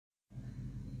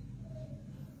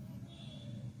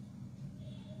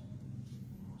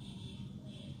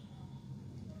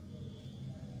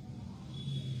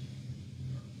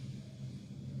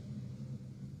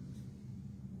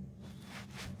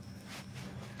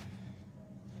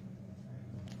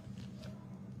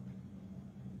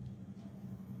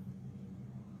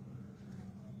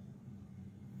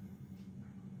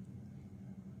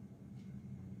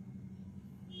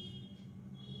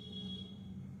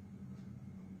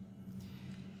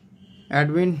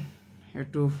Admin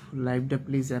একটু লাইভটা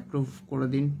please approve করে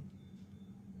দিন।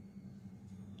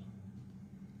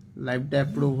 লাইভটা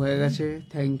অ্যাপ্রুভ হয়ে গেছে,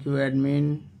 thank you admin.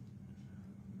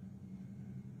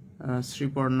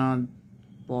 Sriparna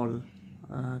Paul,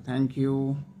 thank you.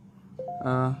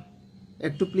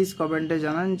 একটু প্লিজ কমেন্টে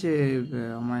জানান যে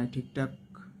আমায় ঠিকঠাক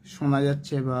শোনা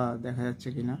যাচ্ছে বা দেখা যাচ্ছে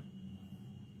কিনা।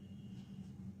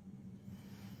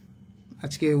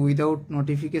 আজকে উইদাউট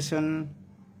নোটিফিকেশন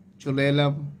চলে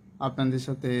এলাম আপনাদের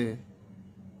সাথে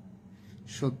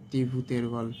সত্যি ভূতের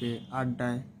গল্পে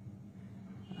আড্ডায়।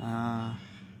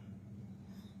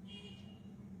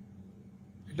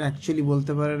 এটা অ্যাকচুয়ালি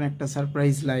বলতে পারেন একটা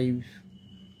সারপ্রাইজ লাইভ,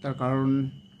 তার কারণ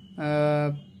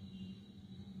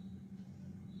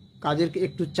কাজের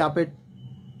একটু চাপে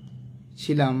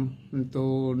ছিলাম, তো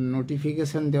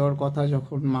নোটিফিকেশান দেওয়ার কথা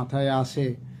যখন মাথায় আসে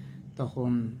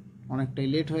তখন অনেকটাই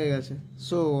লেট হয়ে গেছে।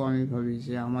 সো আমি ভাবি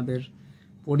যে আমাদের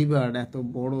পরিবার এত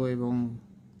বড় এবং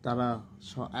তারা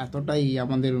এতটাই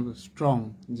আমাদের স্ট্রং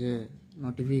যে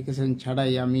নোটিফিকেশান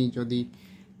ছাড়াই আমি যদি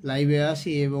লাইভে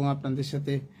আসি এবং আপনাদের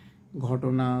সাথে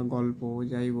ঘটনা গল্প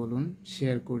যাই বলুন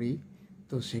শেয়ার করি,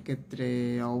 তো সেক্ষেত্রে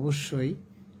অবশ্যই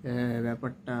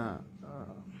ব্যাপারটা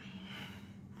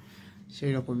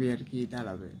সেই রকমই আর কি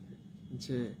দাঁড়াবে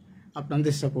যে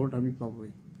আপনাদের সাপোর্ট আমি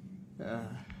পাবই।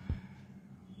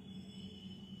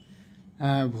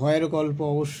 হ্যাঁ, ভয়ের গল্প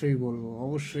অবশ্যই বলবো,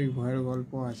 অবশ্যই ভয়ের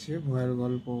গল্প আছে, ভয়ের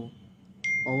গল্প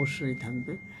অবশ্যই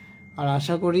থাকবে। আর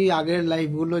আশা করি আগের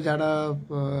লাইভগুলো যারা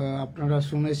আপনারা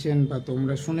শুনেছেন বা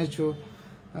তোমরা শুনেছো,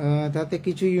 তাতে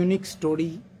কিছু ইউনিক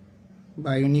স্টোরি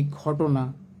বা ইউনিক ঘটনা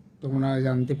তোমরা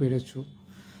জানতে পেরেছো।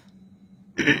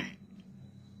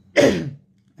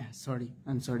 I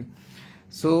am sorry.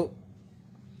 সো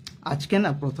আজকে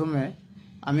না প্রথমে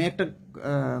আমি একটা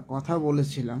কথা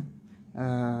বলেছিলাম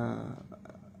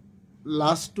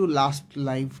লাস্ট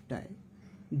লাইভটায়,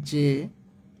 যে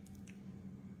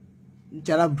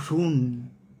যারা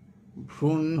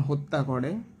ভ্রূণ হত্যা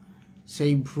করে,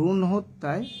 সেই ভ্রূণ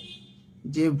হত্যায়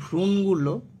যে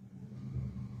ভ্রূণগুলো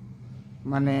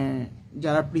মানে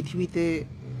যারা পৃথিবীতে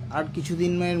আর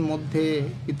কিছুদিনের মধ্যে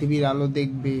পৃথিবীর আলো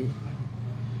দেখবে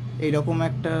এইরকম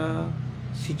একটা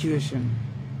সিচুয়েশন,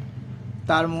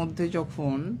 তার মধ্যে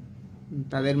যখন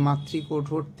তাদের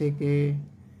মাতৃকোঠর থেকে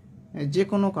যে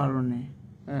কোনো কারণে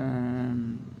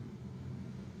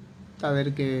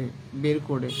তাদেরকে বের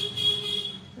করে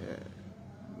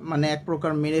মানে এক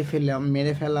প্রকার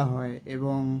মেরে ফেলা হয়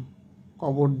এবং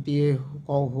কবর দিয়ে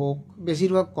হোক,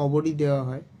 বেশিরভাগ কবরই দেওয়া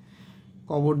হয়,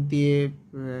 কবর দিয়ে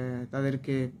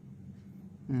তাদেরকে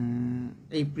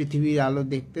এই পৃথিবীর আলো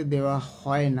দেখতে দেওয়া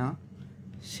হয় না।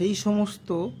 সেই সমস্ত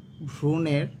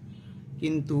ভ্রূণের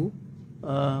কিন্তু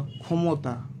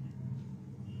ক্ষমতা,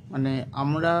 মানে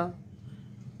আমরা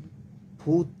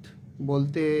ভূত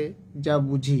বলতে যা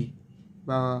বুঝি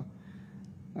বা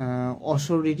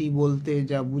অশরীরী বলতে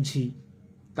যা বুঝি,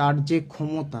 তার যে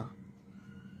ক্ষমতা,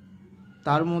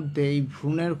 তার মধ্যে এই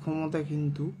ভ্রূণের ক্ষমতা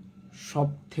কিন্তু সব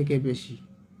থেকে বেশি।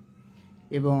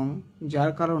 এবং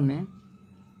যার কারণে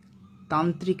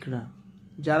তান্ত্রিকরা,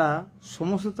 যারা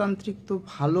সমস্ত তান্ত্রিক তো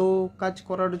ভালো কাজ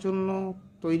করার জন্য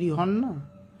তৈরি হন না,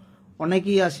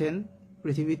 অনেকেই আছেন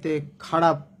পৃথিবীতে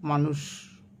খারাপ মানুষ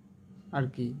আর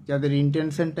কি, যাদের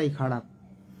ইন্টেনশনটাই খারাপ,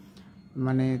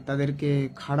 মানে তাদেরকে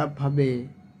খারাপভাবে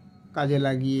কাজে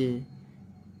লাগিয়ে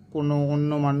কোনো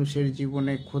অন্য মানুষের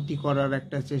জীবনে ক্ষতি করার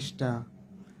একটা চেষ্টা।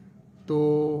 তো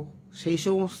সেই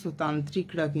সমস্ত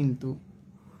তান্ত্রিকরা কিন্তু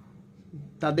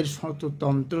তাদের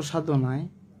তন্ত্র সাধনায়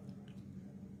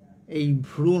এই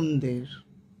ভ্রূণদের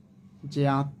যে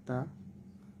আত্মা,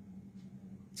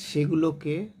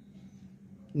 সেগুলোকে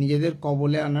নিজেদের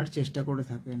কবলে আনার চেষ্টা করে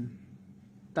থাকেন।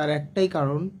 তার একটাই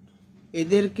কারণ,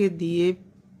 এদেরকে দিয়ে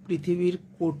পৃথিবীর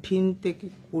কঠিন থেকে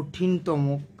কঠিনতম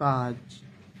কাজ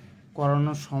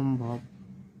করানো সম্ভব।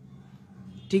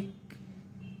 ঠিক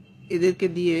এদেরকে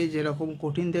দিয়ে যেরকম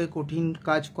কঠিন থেকে কঠিন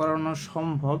কাজ করানো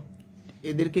সম্ভব,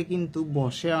 এদেরকে কিন্তু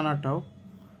বশে আনাটাও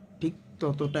ঠিক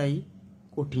ততটাই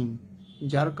কঠিন।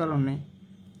 যার কারণে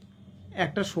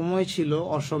একটা সময় ছিল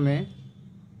অসমে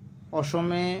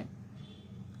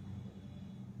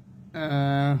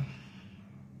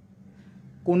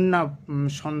কন্যা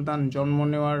সন্তান জন্ম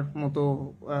নেওয়ার মতো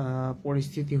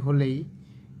পরিস্থিতি হলেই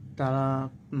তারা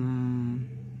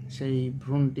সেই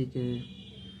ভ্রূণটিকে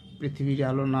পৃথিবীর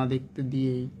আলো না দেখতে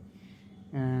দিয়েই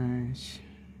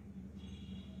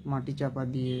মাটি চাপা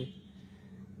দিয়ে,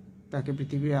 তাকে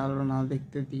পৃথিবীর আলো না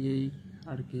দেখতে দিয়েই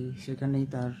আর কি সেখানেই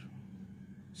তার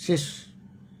শেষ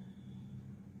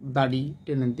দাড়ি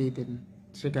টেনে দিতেন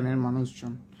সেখানের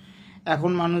মানুষজন।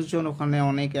 এখন মানুষজন ওখানে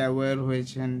অনেক অ্যাওয়্যার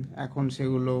হয়েছেন, এখন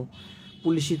সেগুলো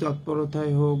পুলিশি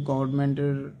তৎপরতায় হোক,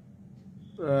 গভর্নমেন্টের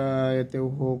এতেও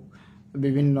হোক,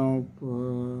 বিভিন্ন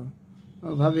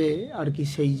ভাবে আর কি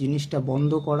সেই জিনিসটা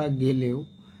বন্ধ করা গেলেও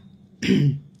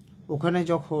ওখানে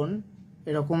যখন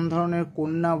এরকম ধরনের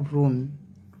কন্যা ভ্রূণ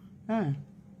হ্যাঁ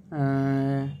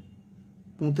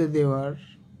পুঁতে দেওয়ার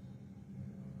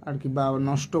আর কি বা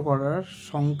নষ্ট করার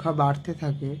সংখ্যা বাড়তে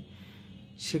থাকে,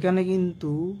 সেখানে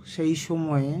কিন্তু সেই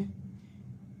সময়ে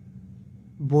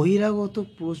বহিরাগত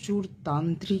প্রচুর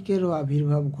তান্ত্রিকেরও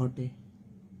আবির্ভাব ঘটে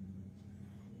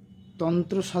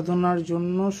তন্ত্র সাধনার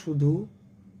জন্য শুধু,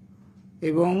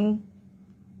 এবং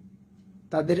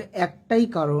তাদের একটাই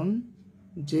কারণ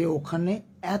যে ওখানে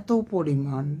এত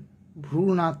পরিমাণ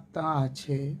ভ্রূণ আত্মা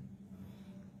আছে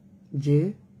যে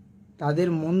তাদের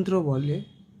মন্ত্র বলে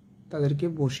তাদেরকে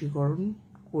বশীকরণ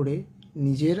করে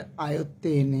নিজের আয়ত্তে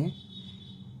এনে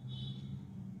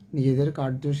নিজেদের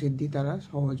কার্যসিদ্ধি তারা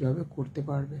সহজভাবে করতে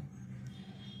পারবে।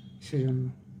 সেজন্য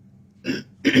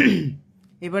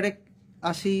এবারে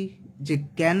আসি যে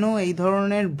কেন এই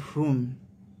ধরনের ভ্রূণ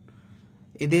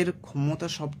এদের ক্ষমতা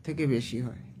সব থেকে বেশি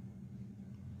হয়।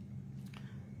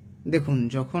 দেখুন,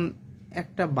 যখন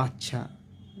একটা বাচ্চা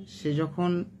সে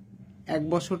যখন 1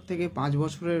 বছর থেকে 5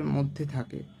 বছরের মধ্যে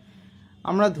থাকে,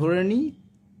 আমরা ধরে নিই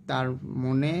তার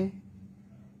মনে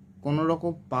কোনো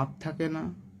রকম পাপ থাকে না,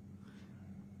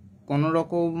 কোনো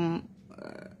রকম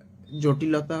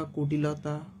জটিলতা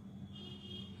কুটিলতা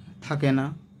থাকে না,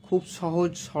 খুব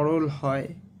সহজ সরল হয়,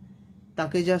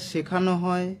 তাকে যা শেখানো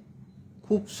হয়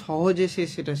খুব সহজে সে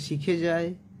সেটা শিখে যায়।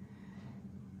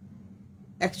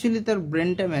 অ্যাকচুয়ালি তার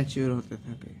ব্রেনটা ম্যাচিওর হতে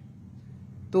থাকে।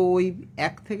 তো ওই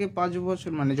 1 থেকে 5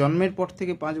 বছর মানে জন্মের পর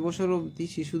থেকে 5 বছর অবধি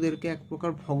শিশুদেরকে এক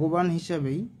প্রকার ভগবান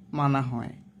হিসাবেই মানা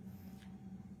হয়।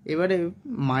 এবারে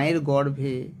মায়ের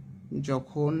গর্ভে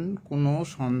যখন কোনো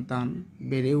সন্তান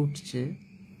বেড়ে উঠছে,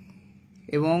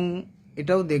 এবং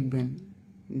এটাও দেখবেন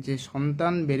যে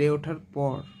সন্তান বেড়ে ওঠার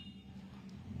পর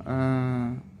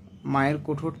মায়ের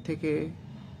কোঠর থেকে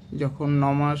যখন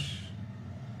 9 মাস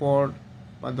পর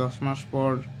বা 10 মাস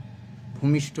পর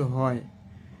ভূমিষ্ঠ হয়,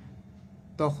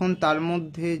 তখন তার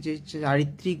মধ্যে যে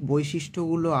চারিত্রিক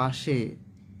বৈশিষ্ট্যগুলো আসে,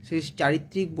 সেই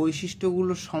চারিত্রিক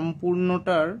বৈশিষ্ট্যগুলো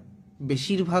সম্পূর্ণটার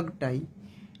বেশিরভাগটাই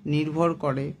নির্ভর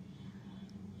করে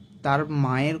তার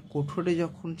মায়ের কোঠরে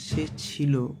যখন সে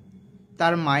ছিল,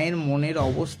 তার মায়ের মনের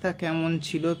অবস্থা কেমন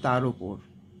ছিল তার উপর।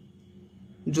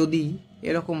 যদি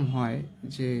এরকম হয়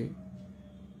যে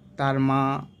তার মা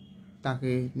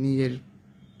তাকে নিজের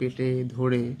পেটে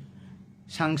ধরে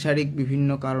সাংসারিক বিভিন্ন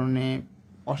কারণে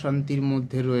অশান্তির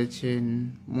মধ্যে রয়েছেন,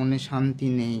 মনে শান্তি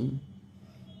নেই,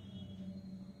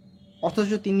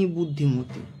 অথচ তিনি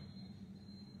বুদ্ধিমতী,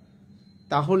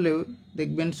 তাহলেও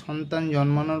দেখবেন সন্তান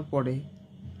জন্মানোর পরে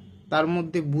তার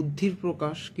মধ্যে বুদ্ধির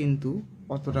প্রকাশ কিন্তু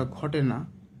অতটা ঘটে না।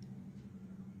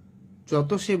 যত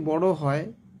সে বড় হয়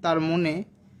তার মনে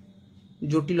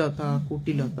জটিলতা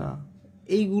কুটিলতা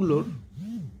এইগুলোর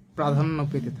প্রাধান্য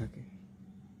পেতে থাকে।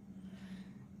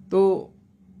 তো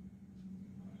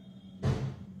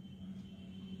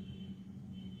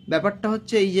ব্যাপারটা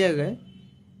হচ্ছে এই জায়গায়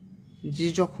যে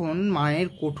যখন মায়ের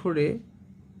কোঠরে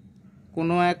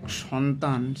কোনো এক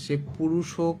সন্তান, সে পুরুষ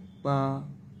হোক বা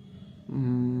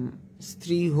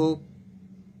স্ত্রী হোক,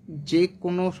 যে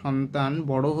কোনো সন্তান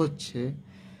বড় হচ্ছে,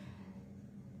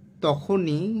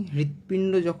 তখনই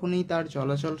হৃৎপিণ্ড যখনই তার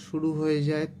চলাচল শুরু হয়ে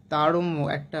যায়, তারও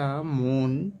একটা মন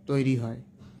তৈরি হয়।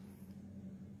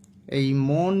 এই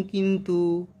মন কিন্তু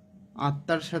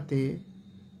আত্মার সাথে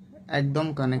একদম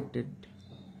কানেক্টেড।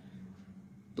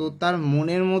 তো তার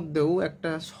মনের মধ্যেও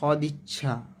একটা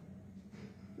সদিচ্ছা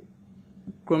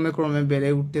ক্রমে ক্রমে বেড়ে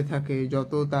উঠতে থাকে।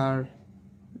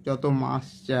 যত মাস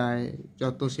যায়,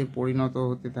 যত সে পরিণত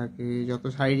হতে থাকে, যত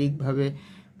শারীরিকভাবে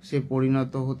সে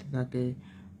পরিণত হতে থাকে,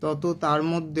 তত তার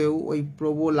মধ্যেও ওই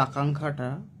প্রবল আকাঙ্ক্ষাটা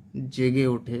জেগে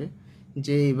ওঠে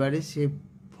যে এবারে সে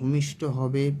ভূমিষ্ঠ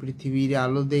হবে, পৃথিবীর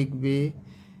আলো দেখবে,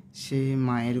 সে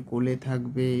মায়ের কোলে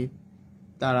থাকবে,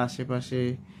 তার আশেপাশে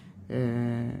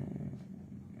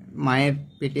মায়ের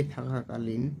পেটে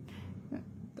থাকাকালীন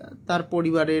তার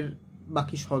পরিবারের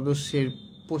বাকি সদস্যের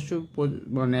প্রচুর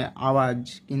আওয়াজ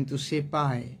কিন্তু সে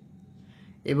পায়,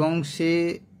 এবং সে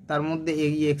তার মধ্যে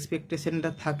এই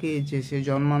এক্সপেকটেশনটা থাকে যে সে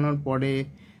জন্মানোর পরে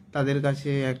তাদের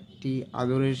কাছে একটি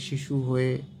আদরের শিশু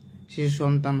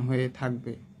সন্তান হয়ে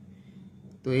থাকবে।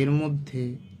 তো এর মধ্যে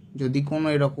যদি কোনো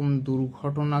এরকম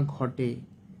দুর্ঘটনা ঘটে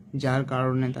যার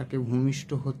কারণে তাকে ভূমিষ্ঠ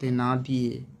হতে না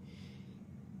দিয়ে,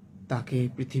 তাকে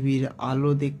পৃথিবীর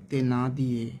আলো দেখতে না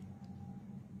দিয়ে,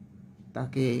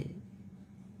 তাকে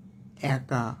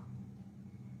একা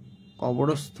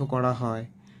কবরস্থ করা হয়,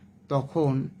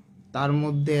 তখন তার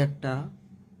মধ্যে একটা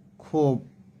ক্ষোভ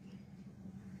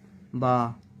বা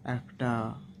একটা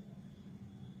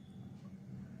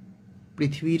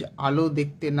পৃথিবীর আলো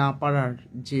দেখতে না পারার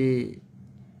যে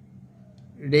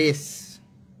রেস,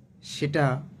 সেটা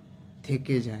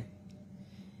থেকে যায়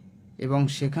এবং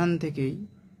সেখান থেকেই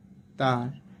তার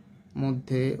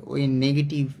মধ্যে ওই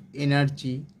নেগেটিভ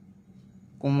এনার্জি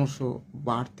ক্রমশ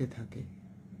বাড়তে থাকে।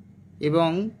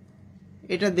 এবং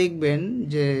এটা দেখবেন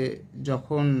যে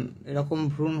যখন এরকম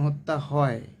ভ্রূণ হত্যা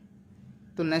হয়,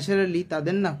 তো ন্যাচারালি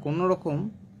তাদের না কোনো রকম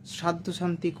শ্রাদ্ধ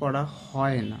শান্তি করা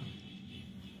হয় না।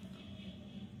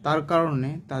 তার কারণে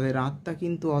তাদের আত্মা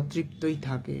কিন্তু অতৃপ্তই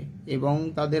থাকে, এবং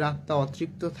তাদের আত্মা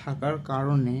অতৃপ্ত থাকার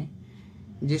কারণে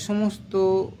যে সমস্ত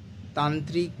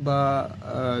তান্ত্রিক বা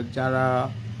যারা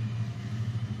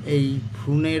এই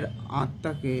ভ্রূণের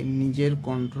আত্মাকে নিজের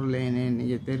কন্ট্রোলে এনে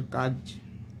নিজেদের কাজ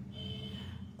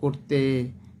করতে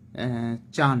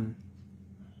চান,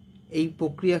 এই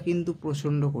প্রক্রিয়া কিন্তু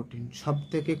প্রচণ্ড কঠিন। সব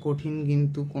থেকে কঠিন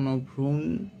কিন্তু কোনো ভ্রূণ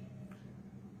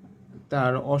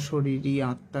তার অশরীরী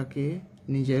আত্মাকে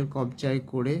নিজের কবজায়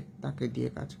করে তাকে দিয়ে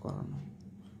কাজ করানো,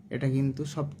 এটা কিন্তু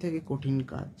সব থেকে কঠিন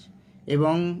কাজ।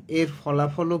 এবং এর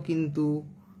ফলাফলও কিন্তু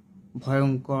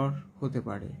ভয়ঙ্কর হতে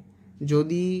পারে।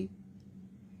 যদি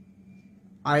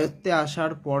আয়ত্তে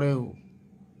আসার পরেও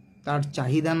তার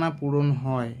চাহিদা না পূরণ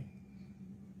হয়,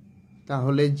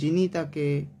 তাহলে যিনি তাকে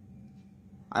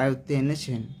আয়ত্তে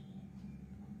এনেছেন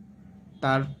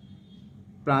তার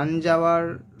প্রাণ যাওয়ার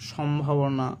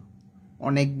সম্ভাবনা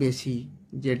অনেক বেশি,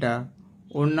 যেটা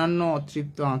অন্যান্য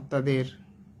অতৃপ্ত আত্মাদের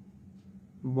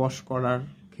বশ করার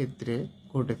ক্ষেত্রে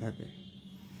ঘটে থাকে।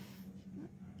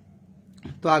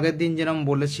 তো আগের দিন যেরকম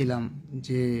বলেছিলাম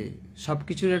যে সব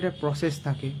কিছুর একটা প্রসেস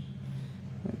থাকে।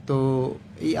 তো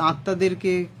এই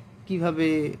আত্মাদেরকে কিভাবে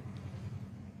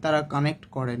তারা কানেক্ট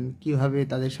করেন, কিভাবে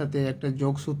তাদের সাথে একটা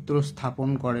যোগসূত্র স্থাপন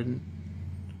করেন,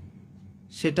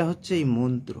 সেটা হচ্ছে এই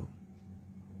মন্ত্র।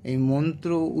 এই মন্ত্র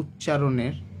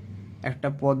উচ্চারণের একটা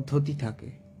পদ্ধতি থাকে।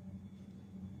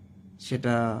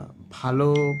 সেটা ভালো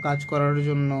কাজ করার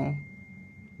জন্য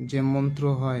যে মন্ত্র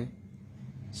হয়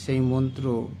সেই মন্ত্র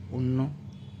অন্য,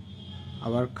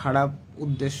 আবার খারাপ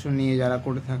উদ্দেশ্য নিয়ে যারা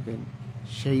করে থাকেন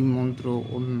সেই মন্ত্র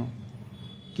অন্য।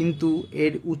 কিন্তু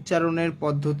এর উচ্চারণের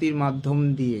পদ্ধতির মাধ্যম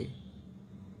দিয়ে,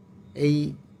 এই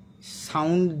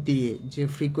সাউন্ড দিয়ে যে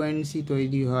ফ্রিকোয়েন্সি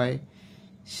তৈরি হয়,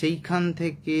 সেইখান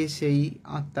থেকে সেই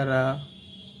আত্মারা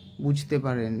বুঝতে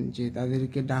পারেন যে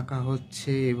তাদেরকে ডাকা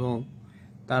হচ্ছে, এবং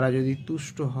তারা যদি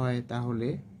তুষ্ট হয় তাহলে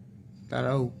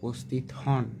তারা উপস্থিত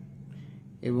হন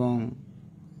এবং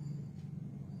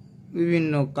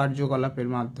বিভিন্ন কার্যকলাপের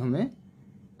মাধ্যমে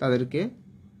তাদেরকে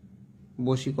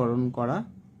বশীকরণ করা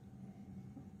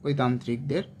ওই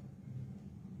তান্ত্রিকদের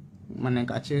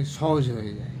কাছে সহজ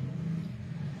হয়ে যায়।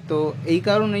 তো এই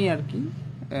কারণেই আর কি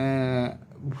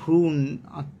ভ্রূণ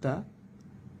আত্মা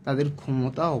তাদের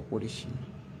ক্ষমতা অপরিসীম।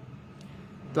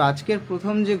 তো আজকের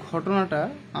প্রথম যে ঘটনাটা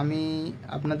আমি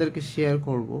আপনাদেরকে শেয়ার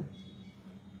করব,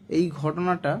 এই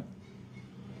ঘটনাটা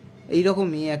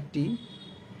এইরকমই একটি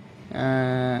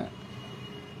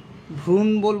ভ্রূণ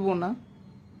বলবো না,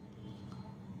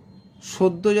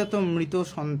 সদ্যজাত মৃত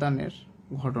সন্তানের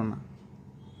ঘটনা।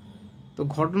 তো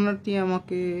ঘটনাটি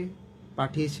আমাকে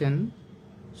পাঠিয়েছেন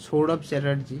সৌরভ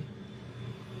চ্যাটার্জি।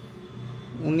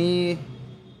 উনি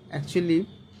অ্যাকচুয়ালি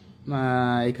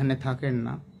এখানে থাকেন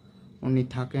না, উনি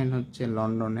থাকেন হচ্ছে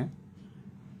লন্ডনে,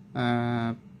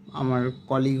 আমার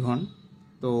কলিগ হন।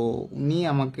 তো উনি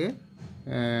আমাকে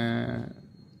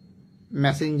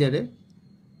মেসেঞ্জারে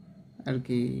আর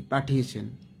কি পাঠিয়েছেন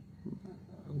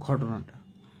ঘটনাটা।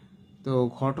 তো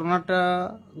ঘটনাটা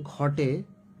ঘটে,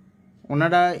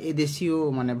 ওনারা এদেশীয়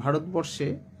ভারতবর্ষে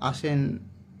আসেন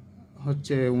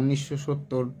হচ্ছে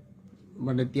 1970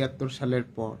 73 সালের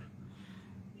পর।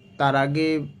 তার আগে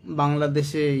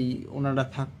বাংলাদেশেই ওনারা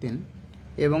থাকতেন,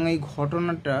 এবং এই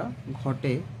ঘটনাটা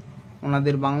ঘটে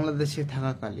ওনাদের বাংলাদেশে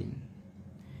থাকাকালীন।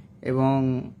 এবং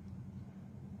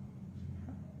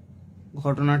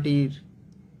ঘটনাটির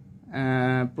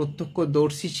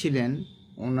প্রত্যক্ষদর্শী ছিলেন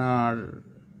ওনার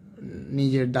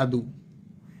নিজের দাদু।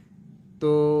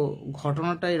 তো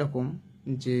ঘটনাটা এরকম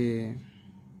যে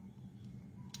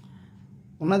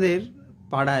ওনাদের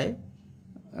পাড়ায়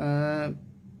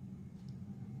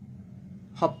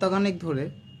সপ্তাহখানেক ধরে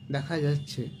দেখা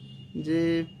যাচ্ছে যে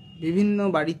বিভিন্ন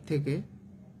বাড়ির থেকে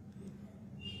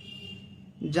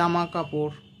জামা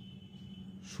কাপড়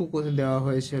শুকোতে দেওয়া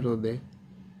হয়েছে রোদে,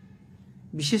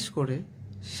 বিশেষ করে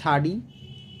শাড়ি,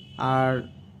 আর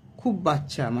খুব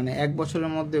বাচ্চা 1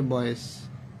 বছরের মধ্যে বয়স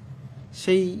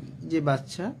সেই যে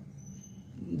বাচ্চা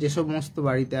যে সমস্ত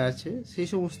বাড়িতে আছে, সেই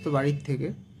সমস্ত বাড়ির থেকে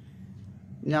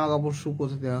জামা কাপড়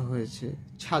শুকোতে দেওয়া হয়েছে।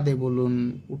 ছাদে বলুন,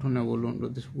 উঠোনে বলুন,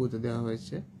 রোদে শুকোতে দেওয়া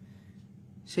হয়েছে।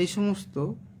 সেই সমস্ত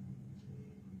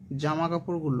জামা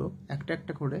কাপড়গুলো একটা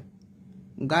একটা করে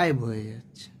গায়েব হয়ে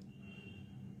যাচ্ছে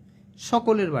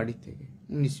সকলের বাড়ি থেকে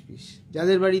 19-20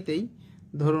 যাদের বাড়িতেই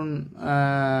ধরুন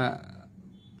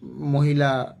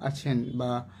মহিলা আছেন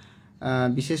বা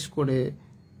বিশেষ করে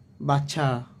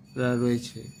বাচ্চারা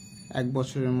রয়েছে 1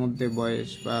 বছরের মধ্যে বয়স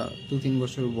বা 2-3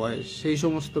 বছর বয়স, সেই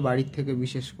সমস্ত বাড়ির থেকে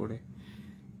বিশেষ করে।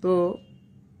 তো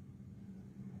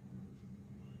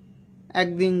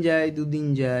একদিন যায়, 2 দিন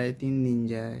যায়, 3 দিন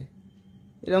যায়,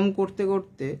 এরকম করতে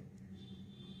করতে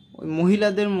ওই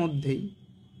মহিলাদের মধ্যেই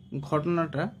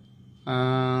ঘটনাটা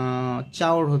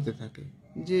চাওর হতে থাকে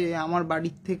যে আমার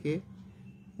বাড়ির থেকে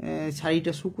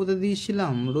শাড়িটা শুকোতে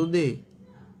দিয়েছিলাম রোদে,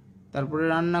 তারপরে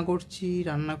রান্না করছি,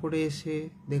 রান্না করে এসে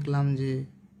দেখলাম যে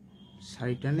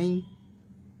শাড়িটা নেই,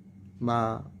 বা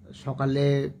সকালে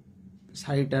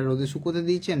শাড়িটা রোদে শুকোতে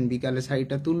দিয়েছেন, বিকালে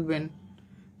শাড়িটা তুলবেন,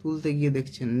 তুলতে গিয়ে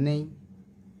দেখছেন নেই।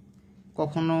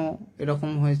 কখনো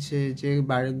এরকম হয়েছে যে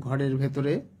ঘরের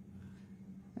ভেতরে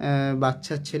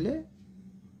বাচ্চার ছেলে,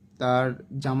 তার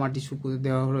জামাটি শুকোতে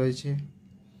দেওয়া রয়েছে,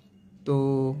 তো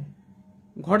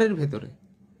ঘরের ভেতরে,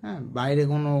 হ্যাঁ, বাইরে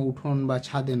কোনো উঠোন বা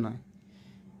ছাদে নয়,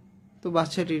 তো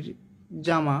বাচ্চাটির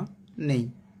জামা নেই।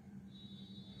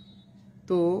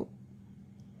 তো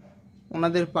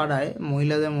ওনাদের পাড়ায়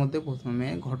মহিলাদের মধ্যে প্রথমে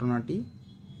ঘটনাটি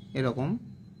এরকম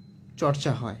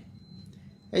চর্চা হয়।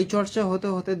 এই চর্চা হতে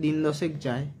হতে দিন 10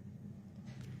 যায়।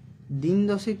 দিন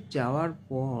 10 যাওয়ার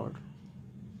পর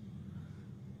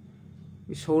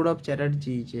সৌরভ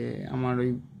চ্যাটার্জি, যে আমার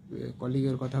ওই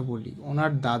কলিগের কথা বলি,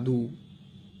 ওনার দাদু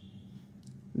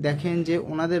দেখেন যে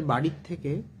ওনাদের বাড়ির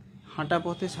থেকে হাঁটা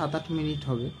পথে 7-8 মিনিট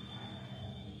হবে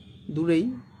দূরেই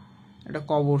একটা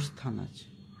কবরস্থান আছে,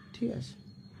 ঠিক আছে।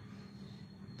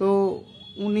 তো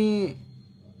উনি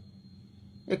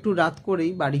একটু রাত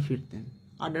করেই বাড়ি ফিরতেন,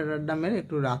 আড্ডা মেরে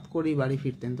একটু রাত করেই বাড়ি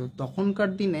ফিরতেন। তো তখনকার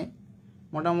দিনে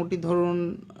মোটামুটি ধরুন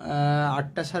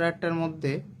 8টা সাড়ে 8টার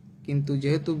মধ্যে, কিন্তু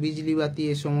যেহেতু বিজলি বাতি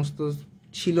এ সমস্ত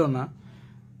ছিল না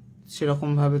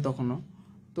সেরকমভাবে তখনও,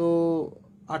 তো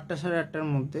 8টা সাড়ে 8টার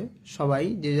মধ্যে সবাই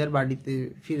যে যার বাড়িতে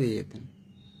ফিরে যেতেন।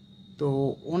 তো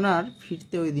ওনার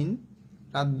ফিরতে ওই দিন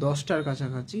রাত 10টার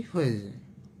কাছাকাছি হয়ে যায়।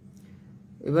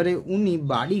 এবারে উনি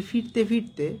বাড়ি ফিরতে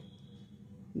ফিরতে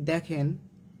দেখেন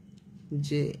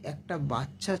যে একটা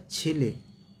বাচ্চা ছেলে,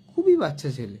 খুবই বাচ্চা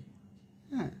ছেলে,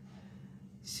 হ্যাঁ,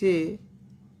 সে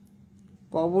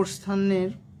কবরস্থানের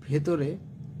ভেতরে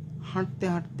হাঁটতে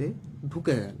হাঁটতে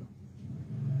ঢুকে গেল।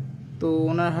 তো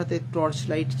ওনার হাতে টর্চ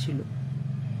লাইট ছিল,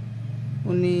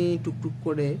 উনি টুকটুক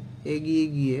করে এগিয়ে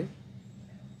গিয়ে,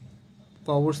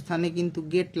 কবরস্থানে কিন্তু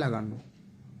গেট লাগানো,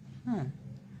 হ্যাঁ,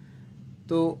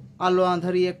 তো আলো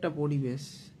আঁধারি একটা পরিবেশ।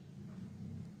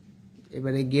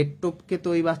 এবারে গেট টপকে তো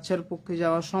ওই বাচ্চার পক্ষে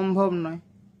যাওয়া সম্ভব নয়,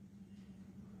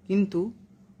 কিন্তু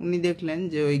উনি দেখলেন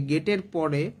যে ওই গেটের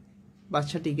পরে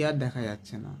বাচ্চাটিকে আর দেখা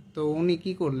যাচ্ছে না। তো উনি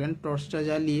কি করলেন, টর্চটা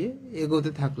জ্বালিয়ে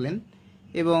এগোতে থাকলেন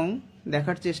এবং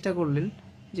দেখার চেষ্টা করলেন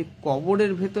যে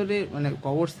কবরের ভেতরে, মানে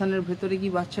কবরস্থানের ভেতরে কি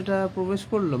বাচ্চাটা প্রবেশ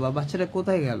করলো বা বাচ্চাটা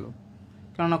কোথায় গেল।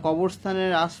 কেননা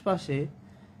কবরস্থানের আশপাশে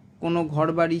কোনো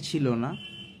ঘরবাড়ি ছিল না,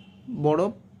 বড়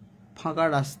ফাঁকা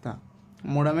রাস্তা,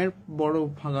 মোরামের বড়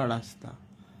ফাঁকা রাস্তা,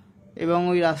 এবং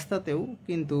ওই রাস্তাতেও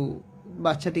কিন্তু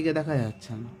বাচ্চাটিকে দেখা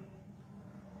যাচ্ছে না।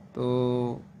 তো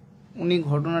উনি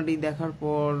ঘটনাটি দেখার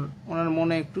পর ওনার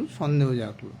মনে একটু সন্দেহ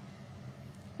জাগলো।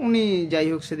 উনি যাই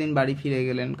হোক সেদিন বাড়ি ফিরে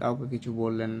গেলেন, কাউকে কিছু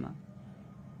বললেন না।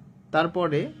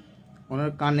 তারপরে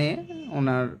ওনার কানে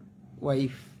ওনার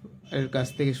ওয়াইফ এর কাছ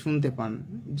থেকে শুনতে পান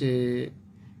যে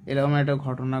এরকম একটা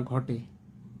ঘটনা ঘটে।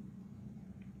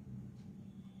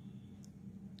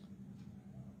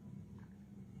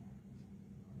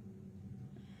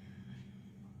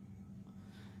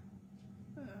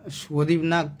 শুভদীপ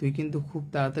নাগ, তুই কিন্তু খুব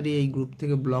তাড়াতাড়ি এই গ্রুপ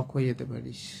থেকে ব্লক হয়ে যেতে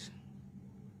পারিস।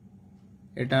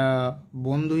 এটা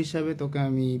বন্ধু হিসাবে তোকে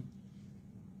আমি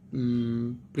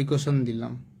প্রিকশন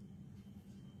দিলাম,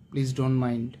 প্লিজ ডোন্ট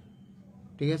মাইন্ড,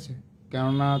 ঠিক আছে?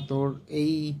 কেননা তোর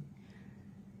এই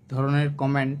ধরনের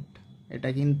কমেন্ট, এটা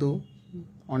কিন্তু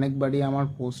অনেকবারই আমার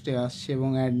পোস্টে আসছে এবং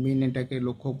অ্যাডমিন এটাকে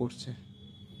লক্ষ্য করছে।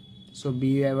 So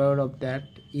be aware of that.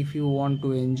 If you want to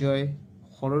enjoy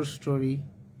horror story,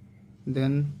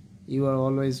 then you are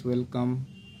always welcome,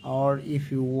 or if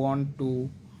you want to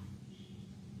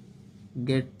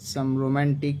get some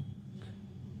romantic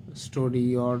story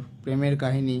or প্রেমের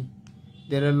কাহিনী,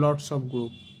 there are lots of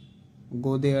group,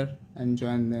 go there and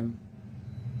join them.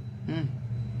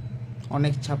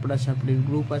 অনেক Chhapra ছাপড়ির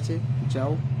group আছে,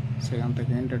 যাও সেখান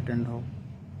থেকে entertain হও।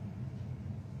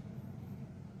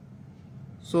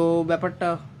 So ব্যাপারটা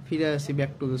ফিরে আসি,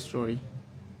 back to the story.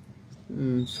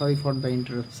 Sorry for the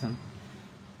interruption.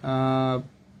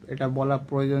 এটা বলা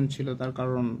প্রয়োজন ছিল, তার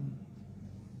কারণ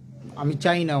আমি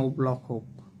চাই না ও ব্লক হোক।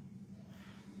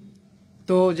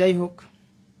 তো যাই হোক,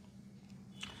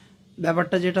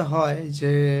 ব্যাপারটা যেটা হয়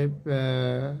যে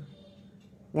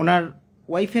ওনার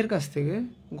ওয়াইফের কাছ থেকে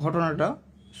ঘটনাটা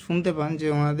শুনতে পান যে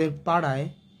ওনাদের পাড়ায়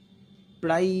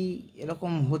প্রায়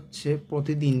এরকম হচ্ছে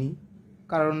প্রতিদিনই,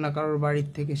 কারোর না কারোর বাড়ির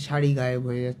থেকে শাড়ি গায়েব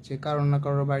হয়ে যাচ্ছে, কারোর না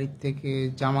কারোর বাড়ির থেকে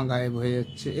জামা গায়েব হয়ে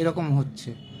যাচ্ছে, এরকম হচ্ছে।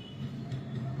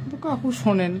 তো কাকু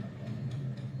শোনেন।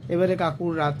 এবারে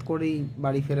কাকুর রাত করেই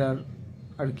বাড়ি ফেরার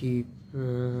আর কি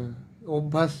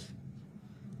অভ্যাস।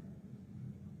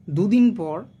 দুদিন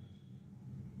পর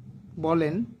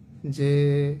বলেন যে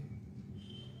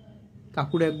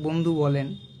কাকুর এক বন্ধু বলেন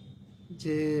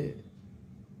যে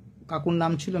কাকুর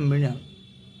নাম ছিল মৃণাল।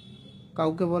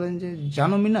 কাউকে বলেন যে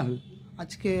জানো মৃণাল,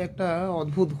 আজকে একটা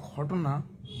অদ্ভুত ঘটনা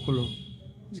হলো।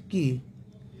 যে কি?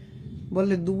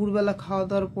 বললে দুপুরবেলা খাওয়া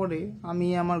দাওয়ার পরে আমি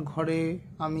আমার ঘরে,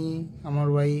 আমি, আমার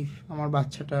ওয়াইফ, আমার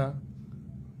বাচ্চাটা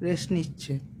রেস্ট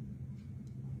নিচ্ছে,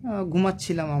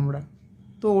 ঘুমাচ্ছিলাম আমরা।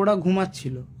 তো ওরা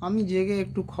ঘুমাচ্ছিল, আমি জেগে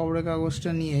একটু খবরের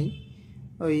কাগজটা নিয়েই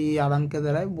ওই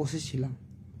আরামকেদারায় বসেছিলাম।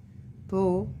 তো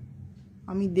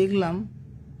আমি দেখলাম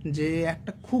যে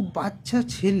একটা খুব বাচ্চা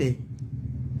ছেলে,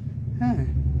 হ্যাঁ,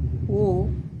 ও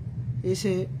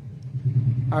এসে,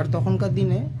 আর তখনকার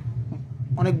দিনে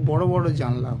অনেক বড় বড়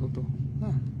জানলা হতো,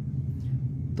 হ্যাঁ,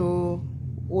 তো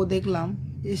ও দেখলাম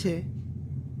এসে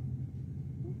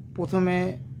প্রথমে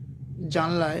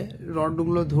জানলায়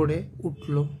রডগুলো ধরে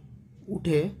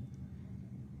উঠে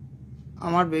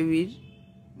আমার বেবির,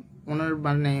 ওনার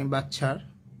মানে বাচ্চার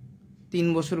 3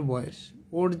 বছর বয়স,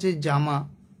 ওর যে জামা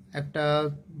একটা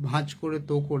ভাঁজ করে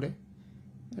করে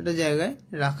একটা জায়গায়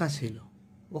রাখা ছিল,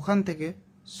 ওখান থেকে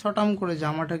সটাম করে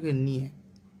জামাটাকে নিয়ে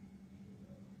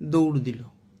দৌড় দিল।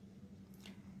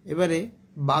 এবারে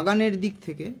বাগানের দিক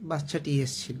থেকে বাচ্চাটি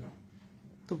এসছিল।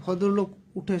 তো ভদ্রলোক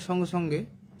উঠে সঙ্গে সঙ্গে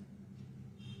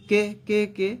কে কে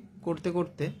কে করতে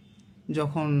করতে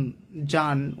যখন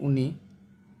যান,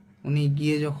 উনি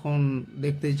গিয়ে যখন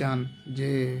দেখতে যান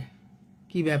যে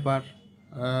কি ব্যাপার,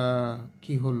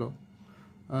 কি হলো,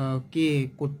 কে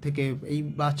কোত্থেকে, এই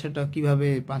বাচ্চাটা কিভাবে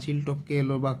পাঁচিল টপকে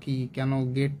এলো বা কি, কেন,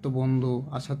 গেট তো বন্ধ,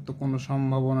 আসার তো কোনো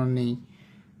সম্ভাবনা নেই।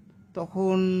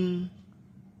 তখন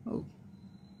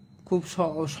খুব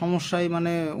সমস্যায়,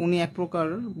 মানে উনি এক প্রকার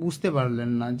বুঝতে পারলেন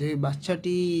না যে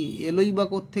বাচ্চাটি এলোই বা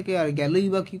কোত্থেকে আর গেলই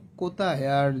বা কি কোথায়,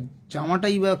 আর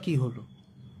জামাটাই বা কি হলো।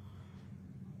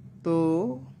 তো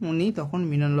উনি তখন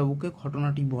মৃণালবাবুকে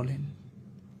ঘটনাটি বলেন।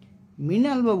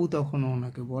 মৃণালবাবু তখন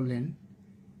ওনাকে বলেন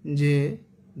যে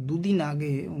 2 দিন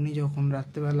আগে উনি যখন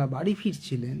রাত্রেবেলা বাড়ি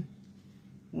ফিরছিলেন,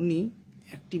 উনি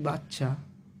একটি বাচ্চা,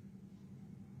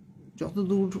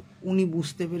 যতদূর উনি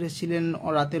বুঝতে পেরেছিলেন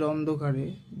রাতের অন্ধকারে,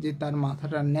 যে তার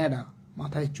মাথাটা ন্যাড়া,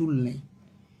 মাথায় চুল নেই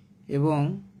এবং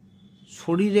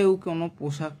শরীরেও কোনো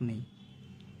পোশাক নেই,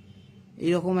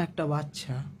 এইরকম একটা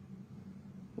বাচ্চা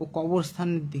ও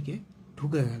কবরস্থানের দিকে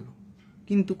ঢুকে গেল।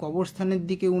 কিন্তু কবরস্থানের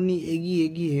দিকে উনি এগিয়ে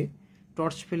গিয়ে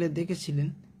টর্চ ফেলে দেখেছিলেন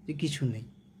যে কিছু নেই।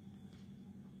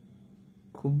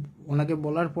 খুব ওনাকে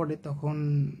বলার পরে তখন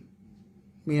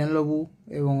মৃণালবাবু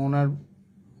এবং ওনার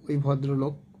ওই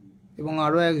ভদ্রলোক এবং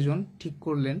আরও একজন ঠিক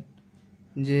করলেন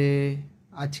যে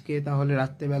আজকে তাহলে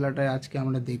রাত্রেবেলাটায় আজকে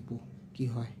আমরা দেখব কি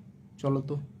হয়, চলো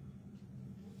তো।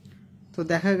 তো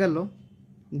দেখা গেল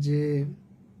যে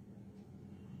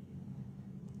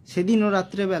সেদিনও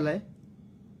রাত্রেবেলায়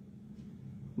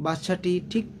বাচ্চাটি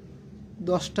ঠিক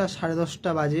 10টা সাড়ে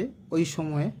 10টা বাজে ওই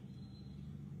সময়ে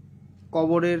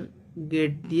কবরের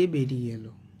গেট দিয়ে বেরিয়ে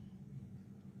এলো।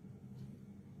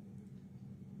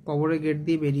 কবরের গেট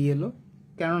দিয়ে বেরিয়ে এলো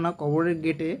কেননা কবরের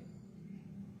গেটে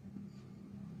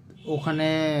ওখানে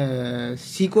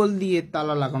শিকল দিয়ে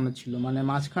তালা লাগানো ছিল, মানে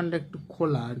মাঝখানটা একটু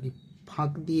খোলা আর কি,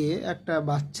 ফাঁক দিয়ে একটা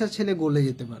বাচ্চা ছেলে গলে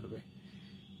যেতে পারবে।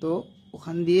 তো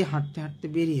ওখান দিয়ে হাঁটতে হাঁটতে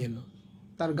বেরিয়ে এলো,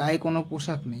 তার গায়ে কোনো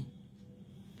পোশাক নেই।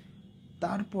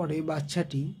 তারপরে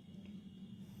বাচ্চাটি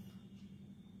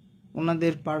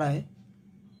ওনাদের পাড়ায়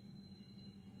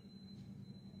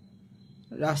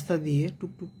রাস্তা দিয়ে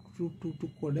টুকটুক টুক টুক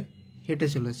টুক করে হেঁটে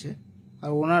চলেছে,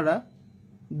 আর ওনারা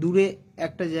দূরে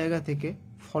একটা জায়গা থেকে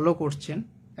ফলো করছেন,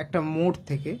 একটা মোড়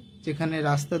থেকে, যেখানে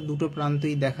রাস্তার দুটো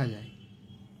প্রান্তই দেখা যায়।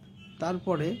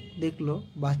 তারপরে দেখলো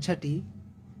বাচ্চাটি,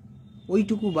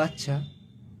 ওইটুকু বাচ্চা,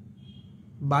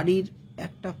 বাড়ির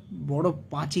একটা বড়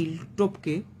পাঁচিল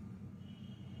টপকে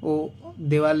ও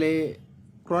দেওয়ালে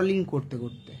ক্রলিং করতে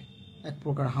করতে এক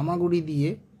প্রকার হামাগুড়ি দিয়ে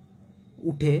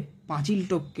উঠে পাঁচিল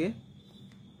টপকে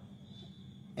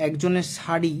একজনের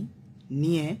শাড়ি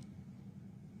নিয়ে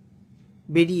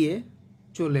বেরিয়ে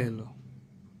চলে এলো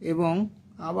এবং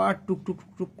আবার টুকটুক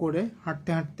টুকটুক করে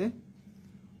হাঁটতে হাঁটতে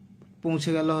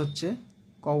পৌঁছে গেল হচ্ছে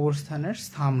কবরস্থানের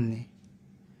সামনে।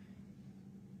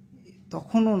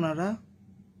 তখন ওনারা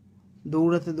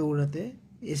দৌড়াতে দৌড়াতে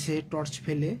এসে টর্চ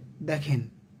ফেলে দেখেন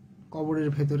কবরের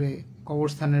ভেতরে,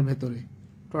 কবরস্থানের ভেতরে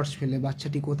টর্চ ফেলে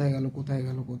বাচ্চাটি কোথায় গেল কোথায়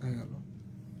গেল কোথায় গেল।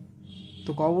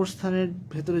 তো কবরস্থানের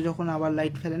ভেতরে যখন আবার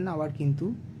লাইট ফেলেন আবার কিন্তু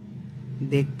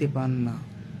দেখতে পান না,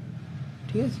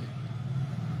 ঠিক আছে।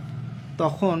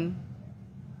 তখন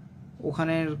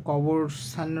ওখানের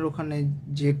কবরস্থানের ওখানে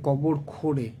যে কবর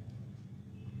খোঁড়ে,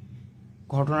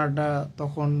 ঘটনাটা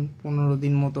তখন 15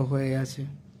 দিন মতো হয়ে গেছে,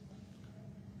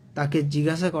 তাকে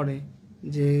জিজ্ঞাসা করে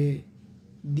যে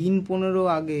দিন 15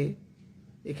 আগে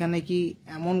এখানে কি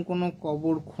এমন কোনো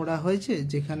কবর খোঁড়া হয়েছে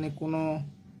যেখানে কোনো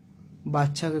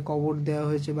বাচ্চাকে কবর দেওয়া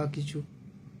হয়েছে বা কিছু?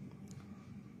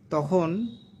 তখন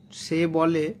সে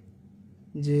বলে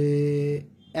যে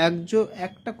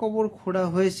একটা কবর খোঁড়া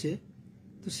হয়েছে,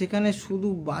 তো সেখানে শুধু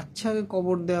বাচ্চাকে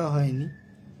কবর দেওয়া হয়নি,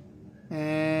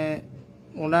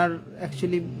 ওনার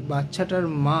অ্যাকচুয়ালি বাচ্চাটার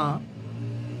মা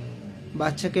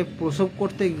বাচ্চাকে প্রসব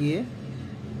করতে গিয়ে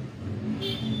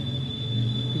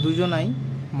দুজনাই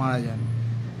মারা যান।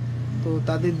 তো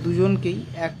তাদের দুজনকেই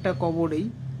একটা কবরেই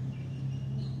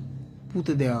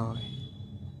পুঁতে দেওয়া হয়।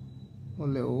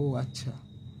 বলে ও আচ্ছা।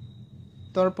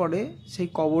 তারপরে সেই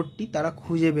কবরটি তারা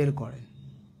খুঁজে বের করে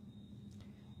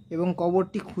এবং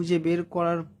কবরটি খুঁজে বের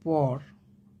করার পর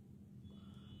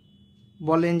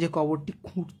বলেন যে কবরটি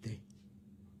খুঁড়তে,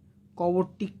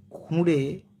 কবরটি খুঁড়ে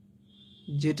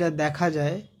যেটা দেখা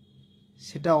যায়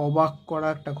সেটা অবাক করা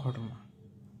একটা ঘটনা।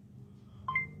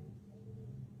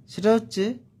 সেটা হচ্ছে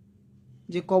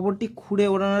যে কবরটি খুঁড়ে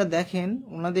ওনারা দেখেন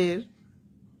ওনাদের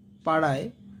পাড়ায়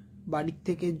বাড়ির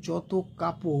থেকে যত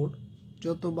কাপড়,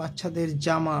 যত বাচ্চাদের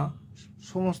জামা,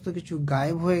 সমস্ত কিছু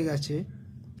গায়েব হয়ে গেছে,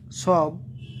 সব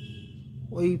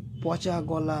ওই পচা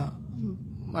গলা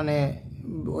মানে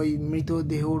ওই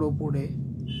মৃতদেহর ওপরে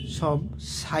সব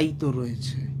শায়িত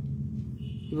রয়েছে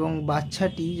এবং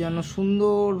বাচ্চাটি যেন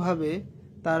সুন্দরভাবে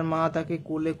তার মা তাকে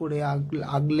কোলে করে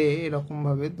আগলে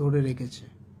এরকমভাবে ধরে রেখেছে।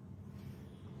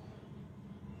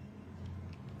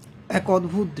 এক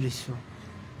অদ্ভুত দৃশ্য।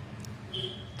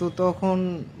 তো তখন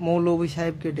মৌলভী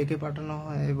সাহেবকে ডেকে পাঠানো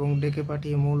হয় এবং ডেকে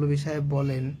পাঠিয়ে মৌলভী সাহেব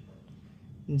বলেন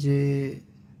যে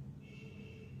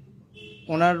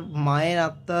ওনার মায়ের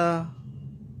আত্মা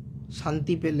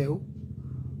শান্তি পেলেও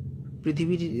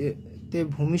পৃথিবীতে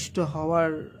ভূমিষ্ঠ হওয়ার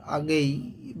আগেই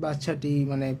বাচ্চাটি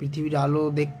মানে পৃথিবীর আলো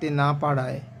দেখতে না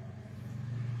পারায়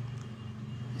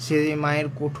সে মায়ের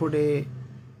কোঠরে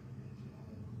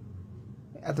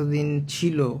এতদিন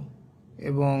ছিল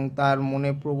এবং তার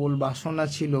মনে প্রবল বাসনা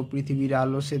ছিল পৃথিবীর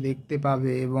আলো সে দেখতে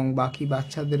পাবে এবং বাকি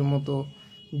বাচ্চাদের মতো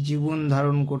জীবন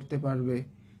ধারণ করতে পারবে।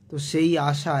 তো সেই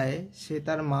আশায় সে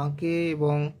তার মাকে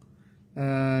এবং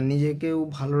নিজেকেও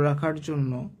ভালো রাখার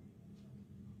জন্য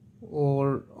ওর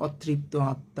অতৃপ্ত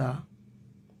আত্মা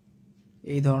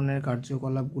এই ধরনের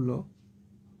কার্যকলাপগুলো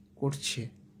করছে।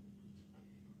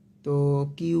 তো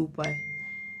কি উপায়?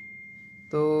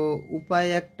 তো উপায়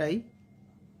একটাই,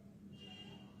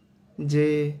 যে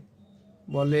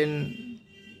বলেন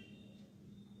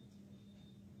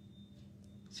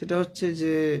সেটা হচ্ছে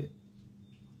যে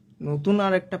নতুন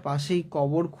আর একটা পাশেই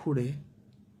কবর খুঁড়ে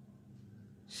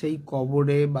সেই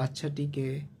কবরে বাচ্চাটিকে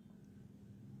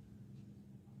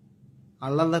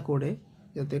আলাদা করে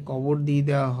যাতে কবর দিয়ে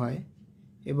দেওয়া হয়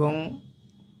এবং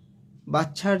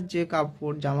বাচ্চার যে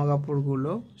কাপড় জামা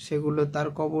কাপড়গুলো সেগুলো তার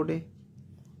কবরে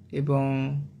এবং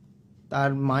তার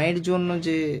মায়ের জন্য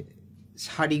যে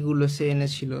শাড়িগুলো সে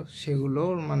এনেছিল সেগুলো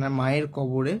মানে মায়ের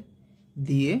কবরে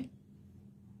দিয়ে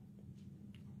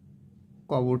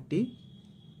কবরটি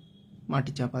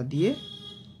মাটি চাপা দিয়ে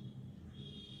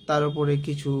তার উপরে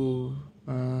কিছু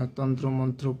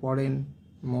তন্ত্রমন্ত্র পড়েন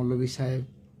মৌলভী সাহেব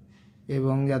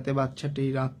এবং যাতে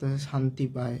বাচ্চাটির আত্মা শান্তি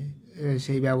পায়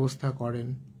সেই ব্যবস্থা করেন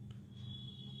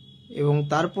এবং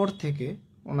তারপর থেকে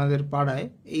ওনাদের পাড়ায়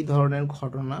এই ধরনের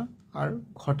ঘটনা আর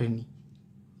ঘটেনি।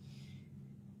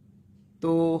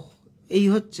 তো এই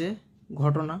হচ্ছে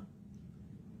ঘটনা,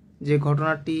 যে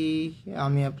ঘটনাটি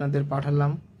আমি আপনাদের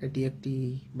পাঠালাম। এটি একটি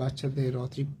বাচ্চাদের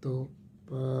অতৃপ্ত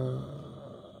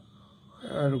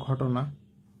ঘটনা।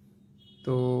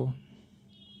 তো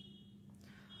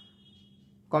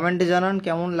কমেন্টে জানান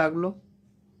কেমন লাগলো।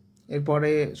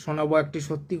 এরপরে শোনাবো একটি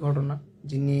সত্যি ঘটনা,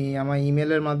 যিনি আমার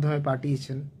ইমেলের মাধ্যমে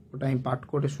পাঠিয়েছেন, ওটা আমি পাঠ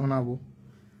করে শোনাবো।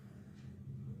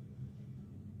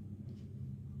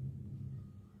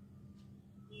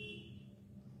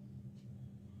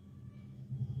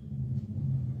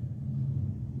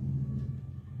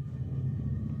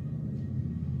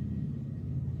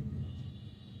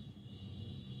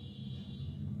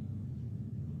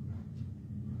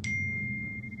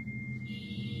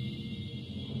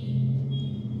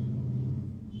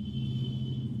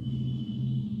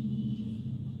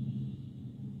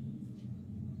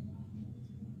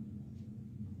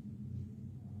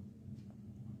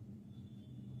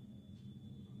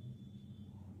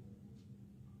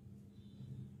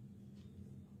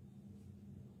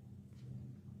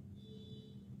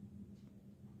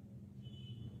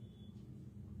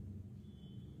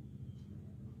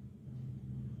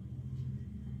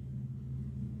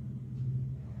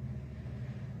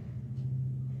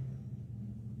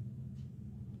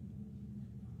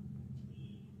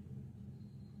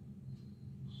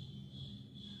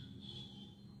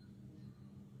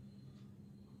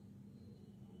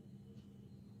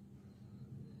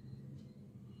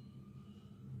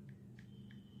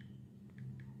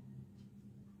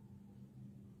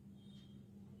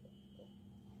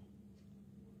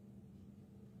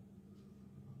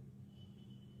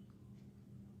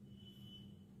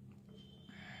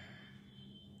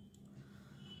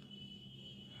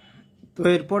 তো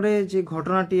এরপরে যে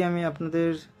ঘটনাটি আমি আপনাদের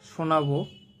শোনাবো,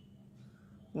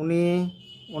 উনি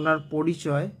ওনার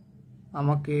পরিচয়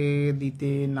আমাকে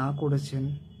দিতে না করেছেন।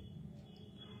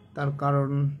 তার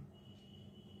কারণ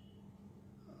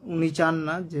উনি চান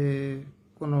না যে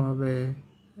কোনোভাবে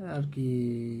আর কি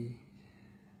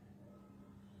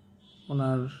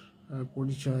ওনার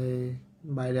পরিচয়ে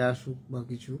বাইরে আসুক বা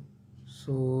কিছু।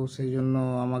 সো সেই জন্য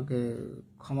আমাকে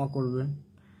ক্ষমা করবেন,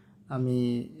 আমি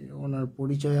ওনার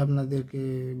পরিচয় আপনাদেরকে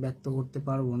ব্যক্ত করতে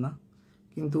পারবো না।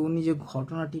 কিন্তু উনি যে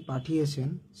ঘটনাটি পাঠিয়েছেন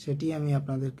সেটি আমি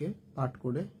আপনাদেরকে পাঠ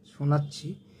করে শোনাচ্ছি,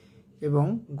 এবং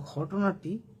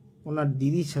ঘটনাটি ওনার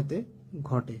দিদির সাথে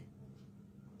ঘটে।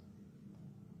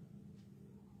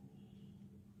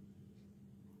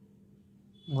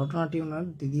 ঘটনাটি ওনার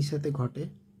দিদির সাথে ঘটে।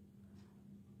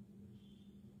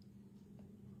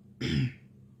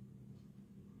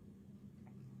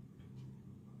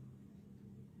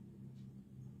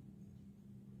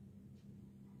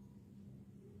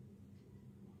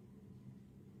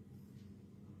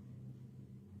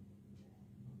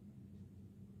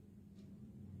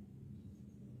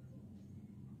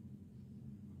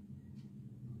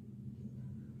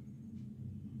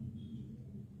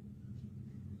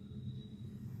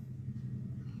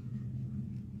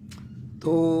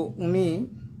 তো উনি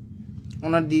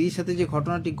ওনার দিদির সাথে যে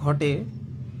ঘটনাটি ঘটে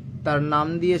তার নাম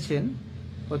দিয়েছেন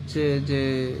হচ্ছে যে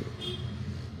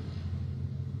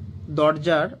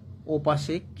দরজার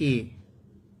ওপাশে কে,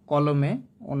 কলমে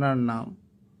ওনার নাম,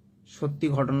 সত্যি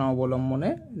ঘটনা অবলম্বনে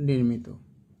নির্মিত।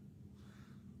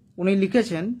 উনি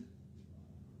লিখেছেন,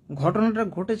 ঘটনাটা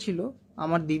ঘটেছিল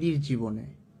আমার দিদির জীবনে।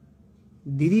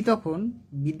 দিদি তখন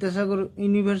বিদ্যাসাগর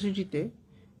ইউনিভার্সিটিতে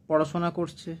পড়াশোনা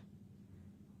করছে।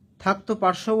 থাকতো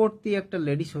পার্শ্ববর্তী একটা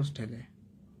লেডিস হোস্টেলে।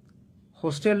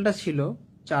 হোস্টেলটা ছিল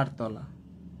 4 তলা।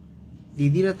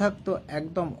 দিদিরা থাকতো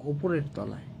একদম ওপরের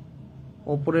তলায়।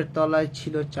 ওপরের তলায়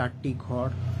ছিল 4টি ঘর,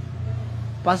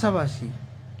 পাশাপাশি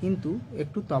কিন্তু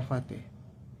একটু তফাতে।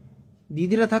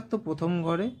 দিদিরা থাকতো প্রথম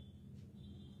ঘরে,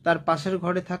 তার পাশের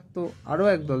ঘরে থাকতো আরও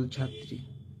একদল ছাত্রী,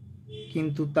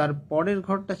 কিন্তু তার পরের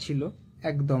ঘরটা ছিল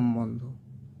একদম বন্ধ।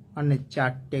 মানে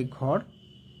 4টে ঘর,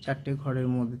 4টে ঘরের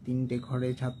মধ্যে 3টে ঘরে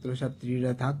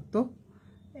ছাত্রছাত্রীরা থাকতো,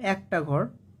 একটা ঘর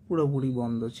পুরোপুরি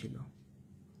বন্ধ ছিল।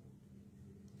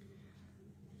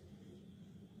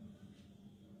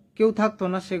 কেউ থাকতো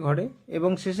না সে ঘরে,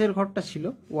 এবং শেষের ঘরটা ছিল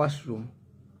ওয়াশরুম।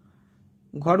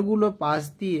 ঘরগুলো পাশ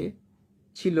দিয়ে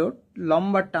ছিল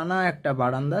লম্বা টানা একটা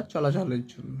বারান্দা চলাচলের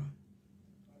জন্য।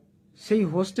 সেই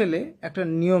হোস্টেলে একটা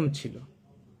নিয়ম ছিল,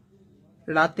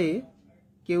 রাতে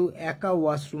কেউ একা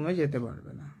ওয়াশরুমে যেতে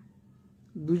পারবে না,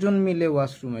 2 জন মিলে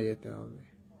ওয়াশরুমে যেতে হবে।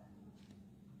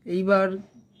 এইবার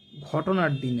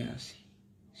ঘটনার দিনে আসি।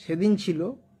 সেদিন ছিল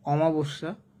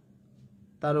অমাবস্যা,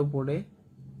 তার উপরে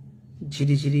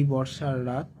ঝিরিঝিরি বর্ষার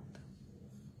রাত,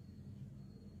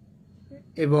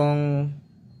 এবং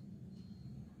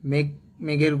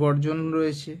মেঘের গর্জন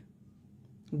রয়েছে।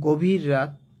 গভীর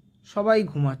রাত, সবাই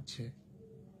ঘুমাচ্ছে।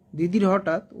 দিদির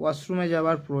হঠাৎ ওয়াশরুমে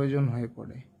যাবার প্রয়োজন হয়ে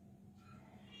পড়ে।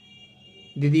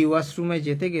 দিদি ওয়াশরুমে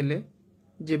যেতে গেলে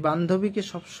যে বান্ধবীকে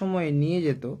সবসময় নিয়ে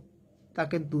যেত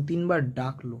তাকে 2-3 বার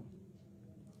ডাকলো,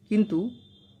 কিন্তু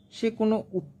সে কোনো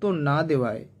উত্তর না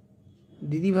দেওয়ায়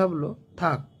দিদি ভাবলো,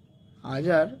 থাক, আজ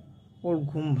আর ওর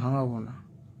ঘুম ভাঙাবো না,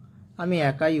 আমি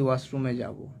একাই ওয়াশরুমে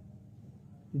যাব।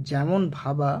 যেমন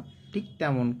ভাবা ঠিক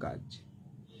তেমন কাজ।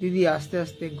 দিদি আস্তে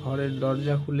আস্তে ঘরের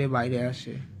দরজা খুলে বাইরে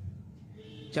আসে।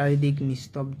 চারিদিক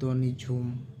নিস্তব্ধ, নিঝুম,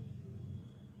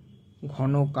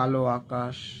 ঘন কালো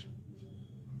আকাশ,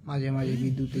 মাঝে মাঝে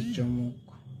বিদ্যুতের চমক।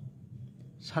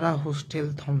 সারা হোস্টেল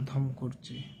থমথম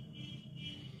করছে।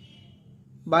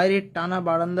 বাইরের টানা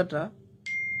বারান্দাটা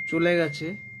চলে গেছে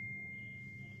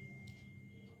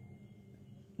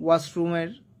ওয়াশরুমের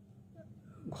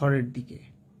ঘরের দিকে,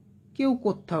 কেউ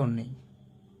কোথাও নেই।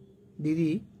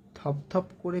 দিদি থপথপ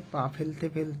করে পা ফেলতে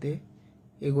ফেলতে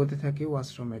এগোতে থাকে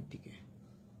ওয়াশরুমের দিকে।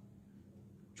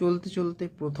 চলতে চলতে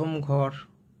প্রথম ঘর,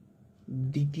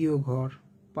 দ্বিতীয় ঘর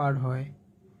পার হয়।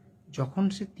 যখন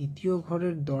সে তৃতীয়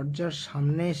ঘরের দরজার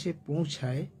সামনে এসে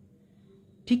পৌঁছায়,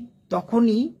 ঠিক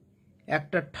তখনই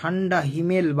একটা ঠান্ডা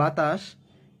হিমেল বাতাস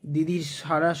দিদির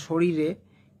সারা শরীরে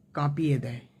কাঁপিয়ে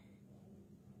দেয়।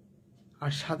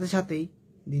 আর সাথে সাথেই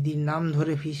দিদির নাম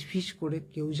ধরে ফিসফিস করে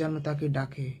কেউ যেন তাকে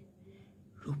ডাকে,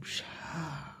 রূপসা,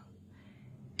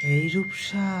 এই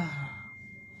রূপসা,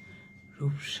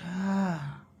 রূপসা।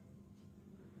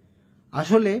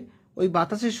 আসলে ওই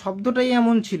বাতাসের শব্দটাই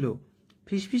এমন ছিল,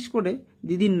 ফিসফিস করে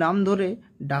দিদির নাম ধরে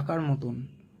ডাকার মতন।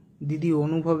 দিদি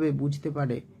অনুভবে বুঝতে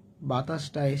পারে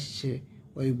বাতাসটা এসছে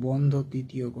ওই বন্ধ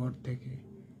তৃতীয় ঘর থেকে।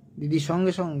 দিদি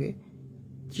সঙ্গে সঙ্গে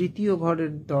তৃতীয়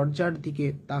ঘরের দরজার দিকে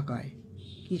তাকায়।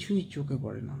 কিছুই চোখে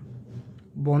পড়ে না।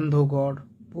 বন্ধ ঘর,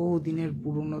 বহুদিনের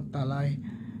পুরনো তালায়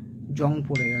জং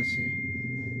পড়ে গেছে।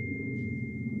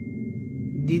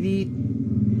 দিদি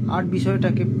আর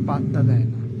বিষয়টাকে পাত্তা দেয়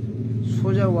না,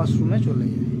 সোজা ওয়াশরুমে চলে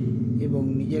যায় এবং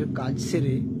নিজের কাজ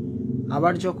সেরে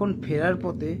আবার যখন ফেরার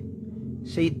পথে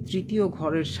সেই তৃতীয়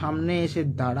ঘরের সামনে এসে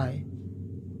দাঁড়ায়,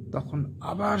 তখন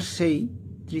আবার সেই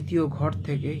তৃতীয় ঘর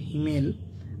থেকে হিমেল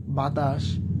বাতাস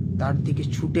তার দিকে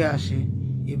ছুটে আসে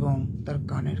এবং তার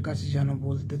কানের কাছে যেন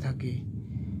বলতে থাকে,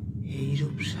 এই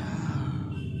রূপসা,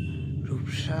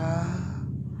 রূপসা,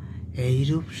 এই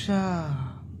রূপসা।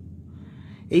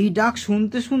 এই ডাক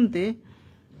শুনতে শুনতে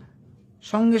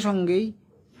সঙ্গে সঙ্গেই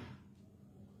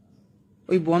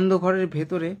ওই বন্ধ ঘরের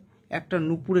ভেতরে একটা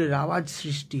নুপুরের আওয়াজ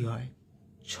সৃষ্টি হয়,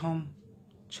 ছম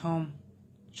ছম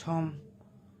ছম।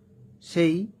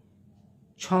 সেই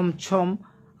ছম ছম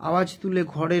আওয়াজ তুলে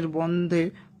ঘরের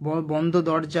বন্ধ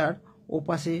দরজার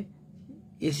ওপাশে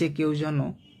এসে কেউ যেন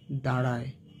দাঁড়ায়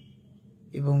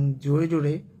এবং জোরে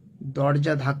জোরে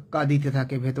দরজা ধাক্কা দিতে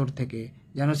থাকে ভেতর থেকে,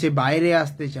 যেন সে বাইরে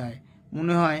আসতে চায়।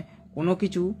 মনে হয় কোনো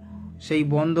কিছু সেই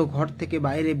বন্ধ ঘর থেকে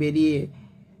বাইরে বেরিয়ে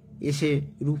এসে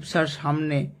রূপসার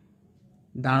সামনে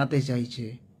দাঁড়াতে চাইছে।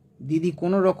 দিদি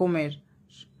কোনো রকমের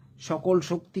সকল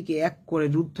শক্তিকে এক করে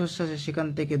রুদ্ধশ্বাসে সেখান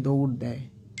থেকে দৌড় দেয়।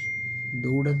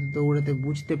 দৌড়াতে দৌড়াতে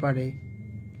বুঝতে পারে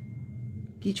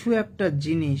কিছু একটা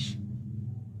জিনিস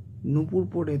নুপুর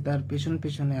পড়ে তার পেছন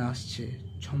পেছনে আসছে,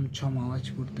 ছমছম আওয়াজ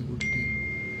করতে করতে।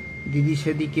 দিদি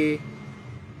সেদিকে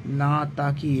না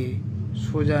তাকিয়ে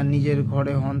সোজা নিজের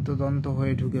ঘরে হন্তদন্ত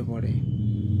হয়ে ঢুকে পড়ে।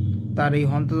 তার এই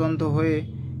হন্তদন্ত হয়ে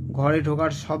ঘরে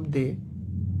ঢোকার শব্দে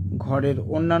ঘরের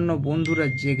অন্যান্য বন্ধুরা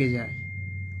জেগে যায়।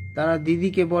 তারা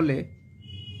দিদিকে বলে,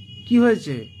 কি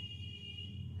হয়েছে?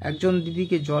 একজন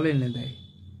দিদিকে জল এনে দেয়।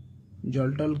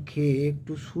 জলটল খেয়ে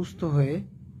একটু সুস্থ হয়ে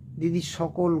দিদি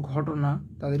সকল ঘটনা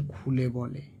তাদের খুলে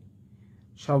বলে।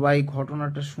 সবাই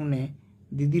ঘটনাটা শুনে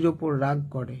দিদির ওপর রাগ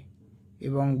করে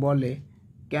এবং বলে,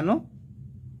 কেন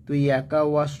তুই একা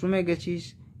ওয়াশরুমে গেছিস,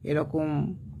 এরকম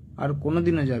আর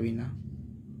কোনোদিনও যাবি না?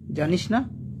 জানিস না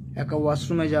একা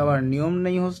ওয়াশরুমে যাওয়ার নিয়ম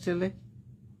নেই হোস্টেলে?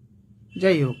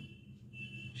 যাই হোক,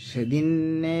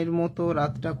 সেদিনের মতো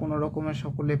রাতটা কোনো রকমে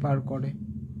সকলে পার করে।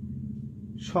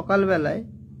 সকালবেলায়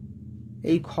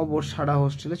এই খবর সারা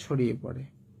হোস্টেলে ছড়িয়ে পড়ে।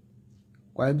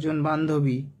 কয়েকজন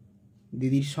বান্ধবী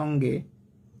দিদির সঙ্গে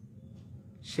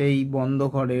সেই বন্ধ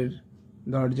ঘরের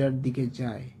দরজার দিকে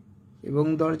যায় এবং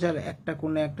দরজার একটা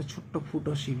কোণে একটা ছোট্ট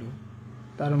ফুটো ছিল,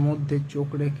 তার মধ্যে চোখ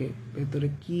রেখে ভেতরে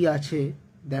কি আছে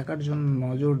দেখার জন্য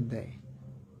নজর দেয়।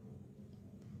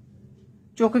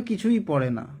 চোখে কিছুই পড়ে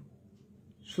না,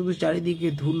 শুধু চারিদিকে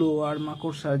ধুলো আর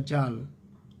মাকড়সার জাল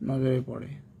নজরে পড়ে।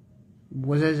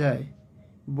 বোঝা যায়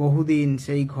বহুদিন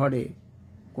সেই ঘরে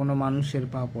কোনো মানুষের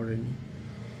পা পড়েনি।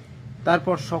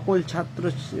 তারপর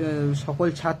সকল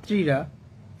ছাত্রীরা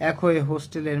এক হয়ে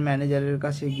হোস্টেলের ম্যানেজারের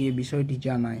কাছে গিয়ে বিষয়টি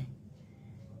জানায়।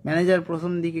 ম্যানেজার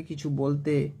প্রথম দিকে কিছু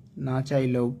বলতে না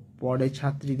চাইলেও পরে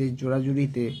ছাত্রীদের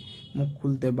জোরাজুরিতে মুখ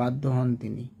খুলতে বাধ্য হন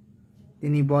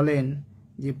তিনি বলেন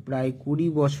যে প্রায় 20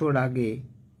 বছর আগে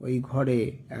ওই ঘরে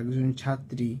একজন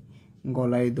ছাত্রী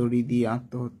গলায় দড়ি দিয়ে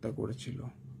আত্মহত্যা করেছিল।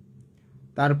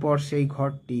 তারপর সেই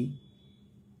ঘরটি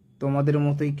তোমাদের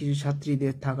মতোই কিছু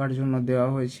ছাত্রীদের থাকার জন্য দেওয়া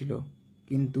হয়েছিল,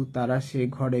 কিন্তু তারা সে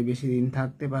ঘরে বেশি দিন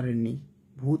থাকতে পারেননি,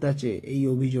 ভূত আছে এই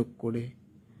অভিযোগ করে।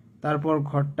 তারপর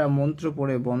ঘরটা মন্ত্র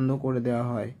পড়ে বন্ধ করে দেওয়া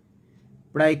হয়।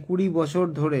 প্রায় 20 বছর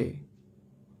ধরে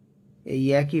এই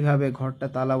একইভাবে ঘরটা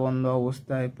তালাবন্ধ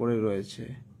অবস্থায় পড়ে রয়েছে।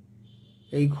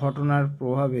 এই ঘটনার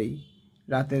প্রভাবেই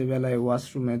রাতের বেলায়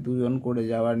ওয়াশরুমে 2 জন করে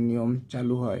যাওয়ার নিয়ম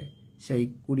চালু হয় সেই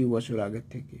 20 বছর আগে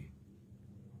থেকে।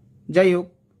 যাই হোক,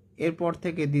 এরপর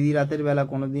থেকে দিদি রাতের বেলা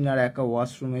কোনোদিন আর একা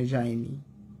ওয়াশরুমে যায়নি।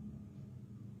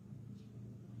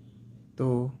 তো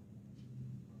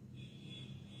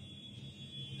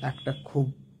একটা খুব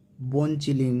বোন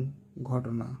চিলিং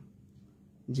ঘটনা,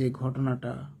 যে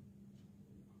ঘটনাটা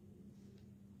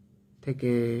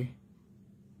থেকে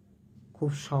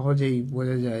খুব সহজেই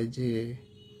বোঝা যায় যে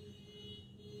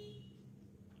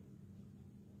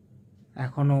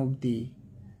এখনো অবধি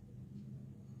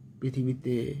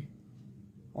পৃথিবীতে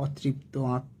অতৃপ্ত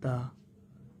আত্মা,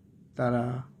 তারা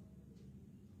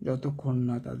যতক্ষণ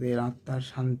না তাদের আত্মার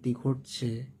শান্তি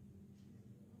ঘটছে,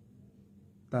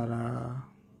 তারা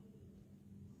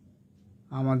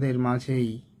আমাদের মাঝেই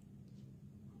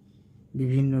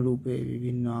বিভিন্ন রূপে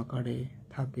বিভিন্ন আকারে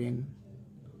থাকেন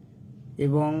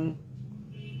এবং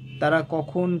তারা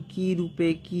কখন কী রূপে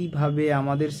কীভাবে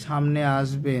আমাদের সামনে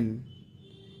আসবেন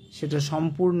সেটা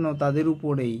সম্পূর্ণ তাদের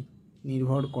উপরেই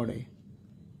নির্ভর করে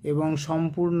এবং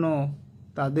সম্পূর্ণ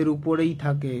তাদের উপরেই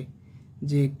থাকে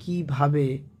যে কিভাবে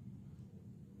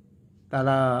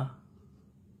তারা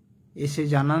এসে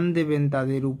জানান দেবেন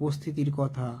তাদের উপস্থিতির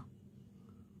কথা।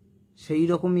 সেই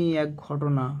রকমই এক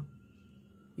ঘটনা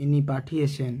ইনি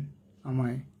পাঠিয়েছেন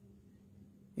আমায়,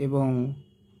 এবং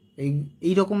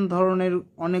এই রকম ধরনের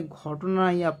অনেক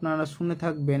ঘটনাই আপনারা শুনে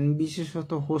থাকবেন,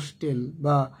 বিশেষত হোস্টেল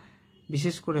বা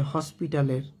বিশেষ করে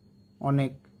হসপিটালের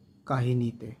অনেক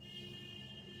কাহিনীতে।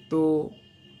 তো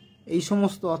এই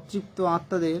সমস্ত অতৃপ্ত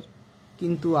আত্মাদের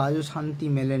কিন্তু আজও শান্তি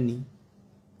মেলেনি,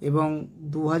 এবং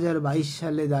 2022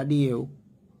 সালে দাঁড়িয়েও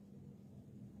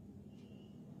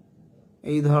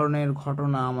এই ধরনের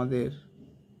ঘটনা আমাদের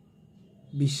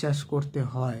বিশ্বাস করতে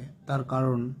হয়। তার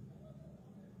কারণ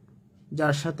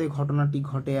যার সাথে ঘটনাটি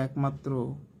ঘটে একমাত্র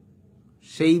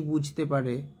সেই বুঝতে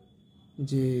পারে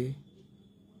যে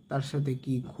তার সাথে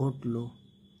কি ঘটলো।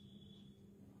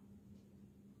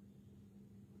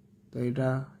 তো এটা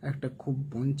একটা খুব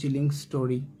বনচিলিং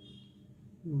স্টোরি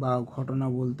বা ঘটনা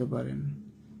বলতে পারেন।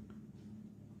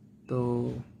 তো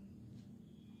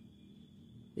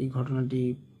এই ঘটনাটি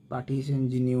পাঠিয়েছেন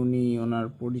যিনি, উনি ওনার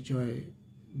পরিচয়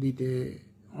দিতে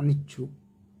অনিচ্ছুক।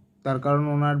 তার কারণ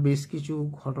ওনার বেশ কিছু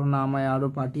ঘটনা আমায় আরও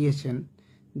পাঠিয়েছেন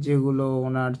যেগুলো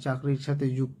ওনার চাকরির সাথে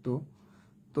যুক্ত।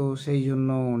 তো সেই জন্য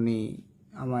উনি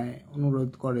আমায়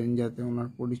অনুরোধ করেন যাতে ওনার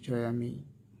পরিচয় আমি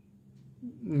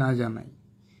না জানাই।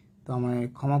 তো আমায়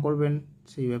ক্ষমা করবেন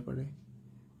সেই ব্যাপারে।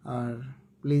 আর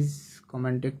প্লিজ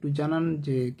কমেন্টে একটু জানান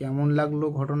যে কেমন লাগলো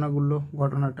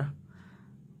ঘটনাটা।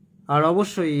 আর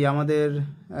অবশ্যই আমাদের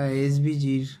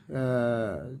এসবিজির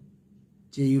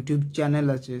যে ইউটিউব চ্যানেল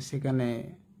আছে সেখানে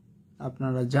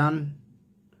আপনারা যান,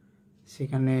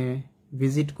 সেখানে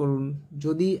ভিজিট করুন।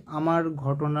 যদি আমার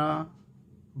ঘটনা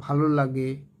ভালো লাগে,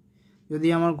 যদি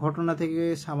আমার ঘটনা থেকে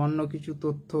সামান্য কিছু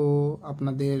তথ্য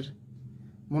আপনাদের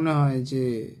মনে হয় যে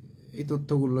এই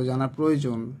তথ্যগুলো জানা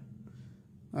প্রয়োজন,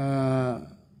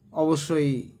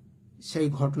 অবশ্যই সেই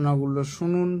ঘটনাগুলো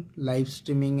শুনুন লাইভ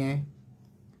স্ট্রিমিংয়ে।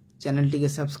 চ্যানেলটিকে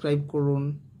সাবস্ক্রাইব করুন।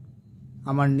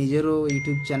 আমার নিজেরও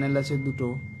ইউটিউব চ্যানেল আছে 2টো।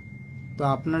 তো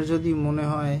আপনার যদি মনে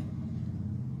হয়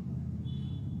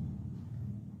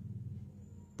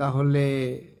তাহলে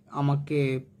আমাকে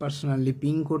পার্সোনালি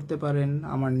পিং করতে পারেন।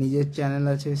 আমার নিজের চ্যানেল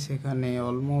আছে, সেখানে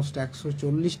অলমোস্ট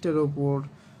 140টার ওপর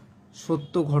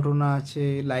সত্য ঘটনা আছে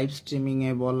লাইভ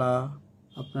স্ট্রিমিংয়ে বলা।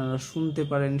 আপনারা শুনতে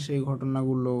পারেন সেই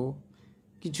ঘটনাগুলো।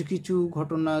 কিছু কিছু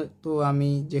ঘটনা তো আমি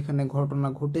যেখানে ঘটনা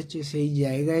ঘটেছে সেই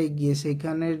জায়গায় গিয়ে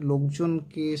সেখানের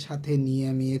লোকজনকে সাথে নিয়ে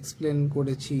আমি এক্সপ্লেন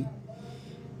করেছি।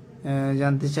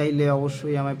 জানতে চাইলে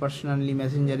অবশ্যই আমায় পার্সোনালি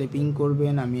মেসেঞ্জারে পিং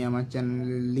করবেন, আমি আমার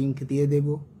চ্যানেলের লিংক দিয়ে দেব।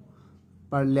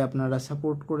 পারলে আপনারা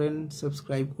সাপোর্ট করেন,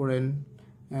 সাবস্ক্রাইব করেন।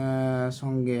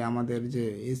 সঙ্গে আমাদের যে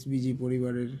এসবিজি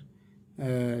পরিবারের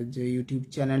যে ইউটিউব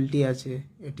চ্যানেলটি আছে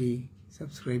এটি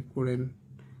সাবস্ক্রাইব করেন।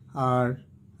 আর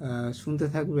শুনতে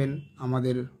থাকবেন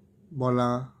আমাদের বলা,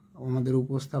 আমাদের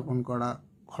উপস্থাপন করা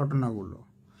ঘটনাগুলো,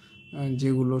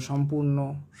 যেগুলো সম্পূর্ণ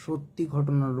সত্যি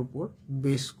ঘটনার উপর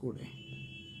বেস করে।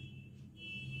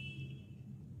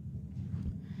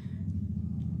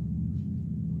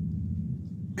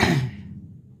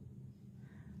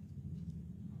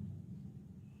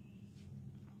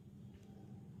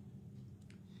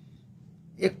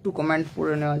 একটু কমেন্ট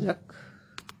পড়ে নেওয়া যাক।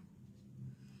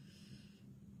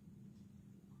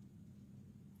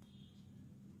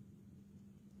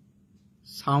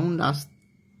 সাউন্ড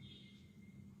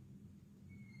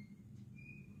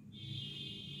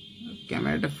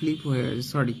ক্যামেরা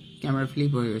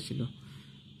ফ্লিপ হয়ে গেছিল।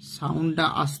 সাউন্ডটা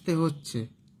আসতে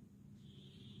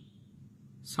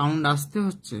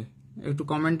হচ্ছে একটু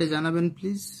কমেন্টে জানাবেন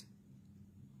প্লিজ।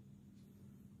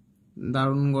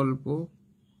 দারুণ গল্প,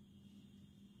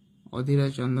 অধীরা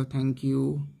চন্দ্র, থ্যাংক ইউ।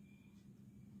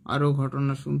 আরো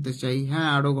ঘটনা শুনতে চাই। হ্যাঁ,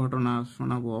 আরো ঘটনা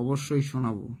শোনাবো, অবশ্যই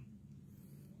শোনাবো।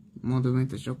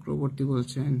 মধুমিতা চক্রবর্তী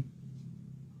বলছেন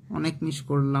অনেক মিস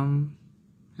করলাম।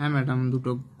 হ্যাঁ ম্যাডাম,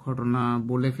 2টো ঘটনা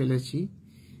বলে ফেলেছি,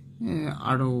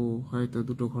 আরও হয়তো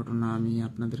 2টো ঘটনা আমি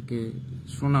আপনাদেরকে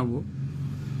শোনাবো।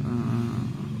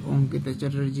 অঙ্কিতা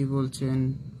চ্যাটার্জি বলছেন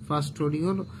ফার্স্ট স্টোরি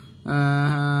হলো,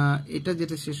 এটা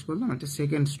যেটা শেষ করলাম এটা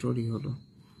সেকেন্ড স্টোরি হলো।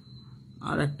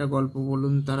 আর একটা গল্প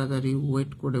বলুন তাড়াতাড়ি,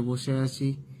 ওয়েট করে বসে আছি।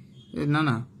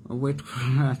 না ওয়েট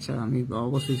করুন। আচ্ছা, আমি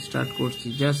অবশ্যই স্টার্ট করছি,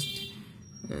 জাস্ট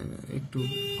একটু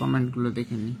কমেন্টগুলো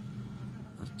দেখে নিই।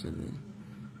 বাচ্চাদের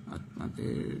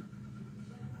আত্মাদের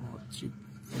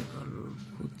কারোর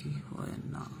ক্ষতি হয়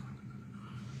না,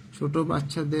 ছোট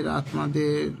বাচ্চাদের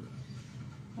আত্মাদের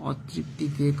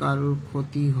অতৃপ্তিতে কারোর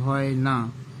ক্ষতি হয় না,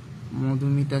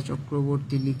 মধুমিতা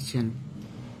চক্রবর্তী লিখছেন।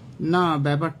 না,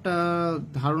 ব্যাপারটা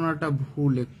ধারণাটা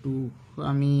ভুল একটু।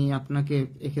 আমি আপনাকে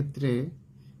এক্ষেত্রে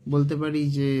বলতে পারি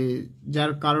যে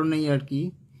যার কারণেই আর কি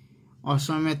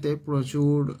অসমেতে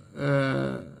প্রচুর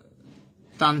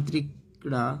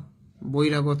তান্ত্রিকরা,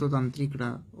 বহিরাগত তান্ত্রিকরা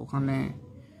ওখানে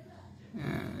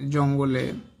জঙ্গলে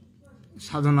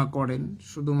সাধনা করেন।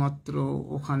 শুধুমাত্র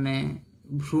ওখানে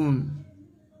ভ্রূণ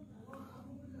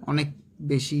অনেক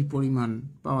বেশি পরিমাণ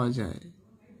পাওয়া যায়,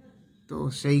 তো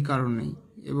সেই কারণেই।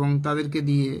 এবং তাদেরকে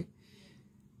দিয়ে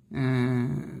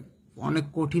অনেক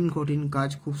কঠিন কঠিন কাজ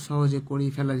খুব সহজে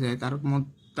করিয়ে ফেলা যায়।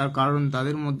 তার কারণ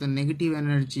তাদের মধ্যে নেগেটিভ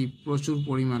এনার্জি প্রচুর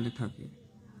পরিমাণে থাকে।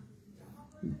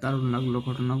 দারুণ লাগলো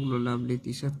ঘটনাগুলো, লাভলি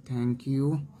তিশা, থ্যাংক ইউ।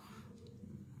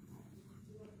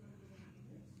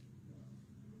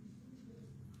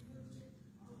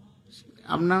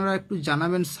 আপনারা একটু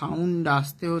জানাবেন সাউন্ড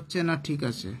আসতে হচ্ছে না ঠিক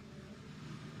আছে?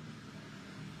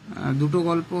 দুটো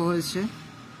গল্প হয়েছে।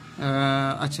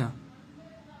 আচ্ছা,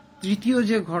 তৃতীয়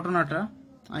যে ঘটনাটা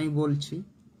আমি বলছি,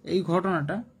 এই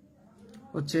ঘটনাটা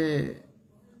হচ্ছে,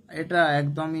 এটা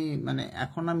একদমই মানে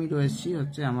এখন আমি রয়েছি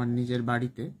হচ্ছে আমার নিজের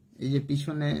বাড়িতে। এই যে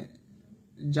পিছনে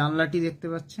জানলাটি দেখতে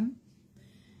পাচ্ছেন,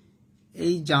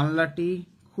 এই জানলাটি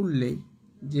খুললেই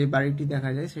যে বাড়িটি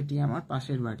দেখা যায় সেটি আমার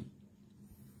পাশের বাড়ি।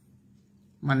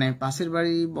 মানে পাশের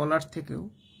বাড়ি বলার থেকেও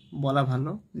বলা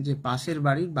ভালো যে পাশের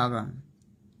বাড়ির বাগান,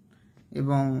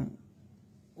 এবং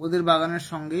ওদের বাগানের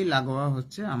সঙ্গেই লাগোয়া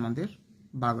হচ্ছে আমাদের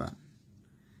বাগান।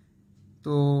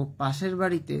 তো পাশের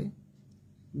বাড়িতে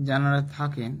যারা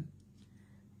থাকেন,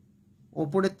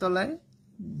 ওপরের তলায়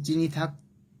যিনি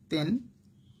থাকতেন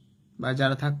বা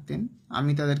যারা থাকতেন,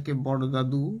 আমি তাদেরকে বড়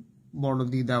দাদু বড়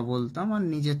দিদা বলতাম, আর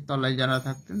নিচের তলায় যারা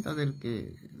থাকতেন তাদেরকে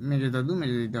মেজো দাদু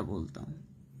মেজো দিদা বলতাম।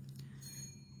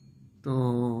 তো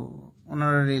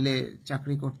ওনারা রেলে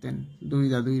চাকরি করতেন, দুই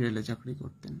দাদুই রেলে চাকরি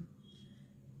করতেন,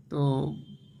 তো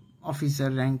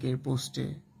অফিসার র্যাঙ্কের পোস্টে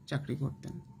চাকরি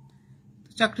করতেন। তো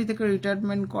চাকরি থেকে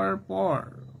রিটায়ারমেন্ট করার পর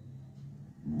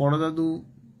বড় দাদু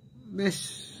বেশ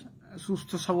সুস্থ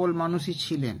সবল মানুষই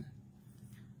ছিলেন।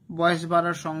 বয়স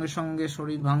বাড়ার সঙ্গে সঙ্গে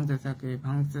শরীর ভাঙতে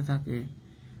থাকে।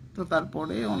 তো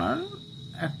তারপরে ওনার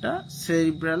একটা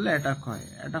সেরিব্রাল অ্যাটাক হয়।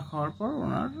 অ্যাটাক হওয়ার পর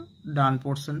ওনার ডান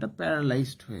পোর্শনটা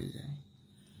প্যারালাইজড হয়ে যায়।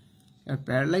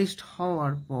 প্যারালাইজড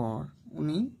হওয়ার পর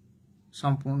উনি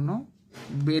সম্পূর্ণ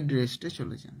বেড রেস্টে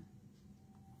চলে যান।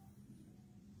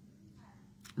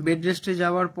 বেড রেস্টে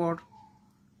যাওয়ার পর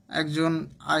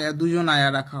দুজন আয়া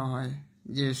রাখা হয়,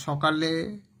 যে সকালে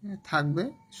থাকবে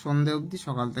সন্ধে অবধি,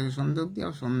 সকাল থেকে সন্ধে অবধি,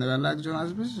 আর সন্ধেবেলা একজন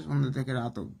আসবে, সন্ধে থেকে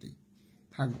রাত অবধি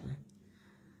থাকবে।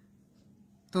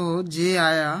 তো যে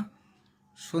আয়া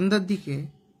সন্ধ্যার দিকে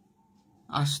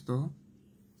আসতো,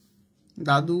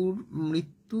 দাদুর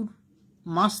মৃত্যুর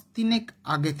মাস 3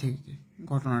 আগে থেকে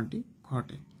ঘটনাটি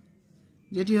ঘটে,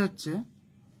 যেটি হচ্ছে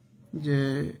যে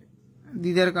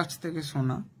দিদার কাছ থেকে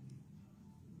শোনা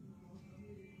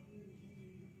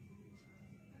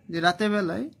যে রাতের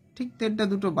বেলায় ঠিক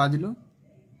 1:30-2 বাজলো,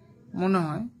 মনে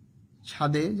হয়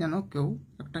ছাদে যেন কেউ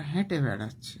একটা হেঁটে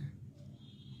বেড়াচ্ছে,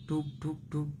 টুপ টুপ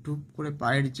টুপ টুপ করে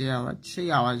পায়ের যে আওয়াজ, সেই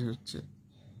আওয়াজ হচ্ছে।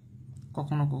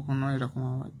 কখনো কখনো এরকম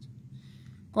আওয়াজ,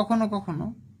 কখনো কখনো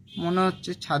মনে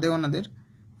হচ্ছে ছাদে ওনাদের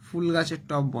ফুল গাছের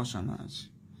টব বসানো আছে,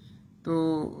 তো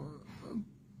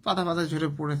পাতা ঝরে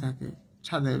পড়ে থাকে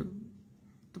ছাদে।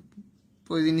 তো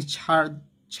প্রতিদিনই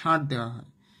ছাড় দেওয়া হয়,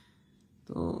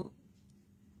 তো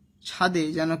ছাদে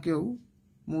যেন কেউ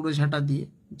মুড়ো ঝাঁটা দিয়ে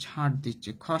ঝাঁট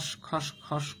দিচ্ছে, খস খস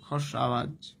খস খস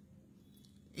আওয়াজ,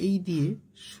 এই দিয়ে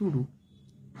শুরু।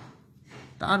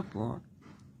 তারপর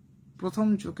প্রথম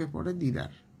চোখে পড়ে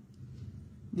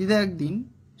দিদা একদিন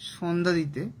সন্ধ্যা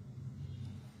দিতে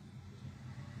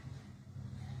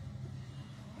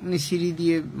উনি সিঁড়ি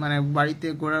দিয়ে, মানে বাড়িতে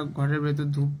ঘরের ভেতর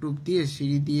ধূপ টুপ দিয়ে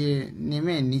সিঁড়ি দিয়ে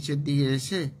নেমে নিচের দিকে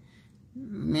এসে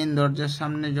মেন দরজার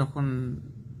সামনে যখন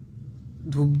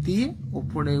ধূপ দিয়ে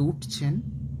ওপরে উঠছেন,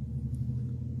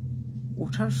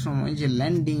 ওঠার সময় যে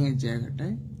ল্যান্ডিং এর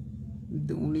জায়গাটায়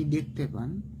উনি দেখতে পান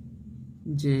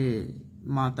যে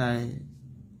মাথায়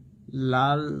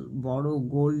লাল বড়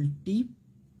গোল টিপ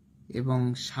এবং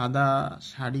সাদা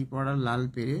শাড়ি পরা লাল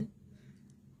পেরে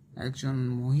একজন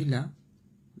মহিলা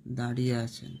দাঁড়িয়ে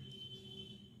আছেন,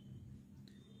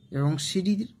 এবং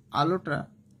সিঁড়ির আলোটা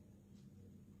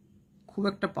খুব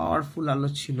একটা পাওয়ারফুল আলো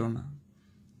ছিল না।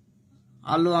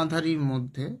 আলো আঁধারির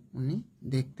মধ্যে উনি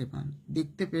দেখতে পান।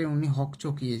 দেখতে পেয়ে উনি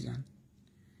হকচকিয়ে যান,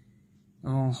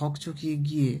 এবং হকচকিয়ে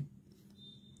গিয়ে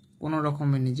কোনো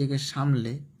রকমে নিজেকে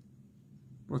সামলে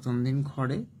প্রথম দিন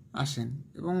ঘরে আসেন,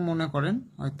 এবং মনে করেন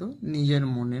হয়তো নিজের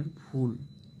মনের ভুল।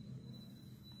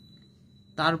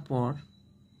 তারপর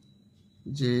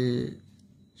যে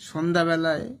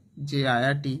সন্ধ্যাবেলায় যে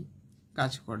আয়াটি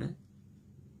কাজ করে,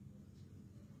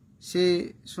 সে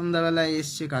সন্ধ্যাবেলায়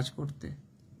এসছে কাজ করতে।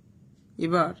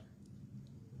 এবার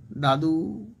দাদু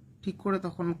ঠিক করে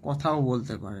তখন কথাও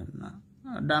বলতে পারেন না,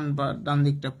 ডান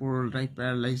দিকটা পুরোটাই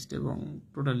প্যারালাইজড এবং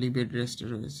টোটালি বেড রেস্টে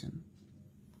রয়েছেন।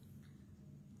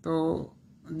 তো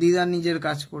দিদা নিজের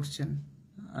কাজ করছেন,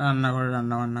 রান্নাঘরে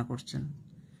রান্নাবান্না করছেন।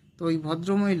 তো ওই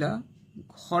ভদ্রমহিলা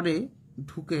ঘরে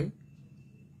ঢুকে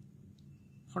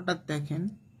হঠাৎ দেখেন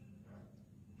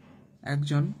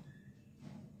একজন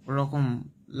ওরকম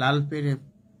লাল পেরে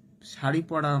শাড়ি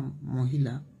পরা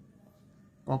মহিলা,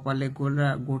 কপালে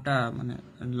গোটা মানে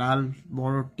লাল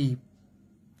বড় টিপ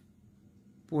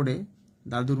পরে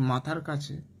দাদুর মাথার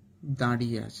কাছে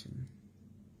দাঁড়িয়ে আছেন।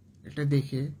 এটা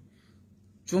দেখে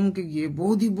চমকে গিয়ে,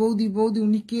 বৌদি বৌদি বৌদি,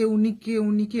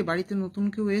 উনি কে, বাড়িতে নতুন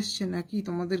কেউ এসছে নাকি,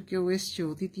 তোমাদের কেউ এসছে,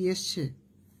 অতিথি এসছে,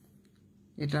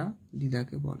 এটা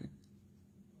দিদাকে বলেন।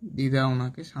 দিদা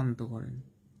ওনাকে শান্ত করেন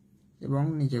এবং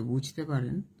নিজে বুঝতে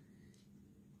পারেন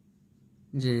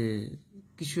যে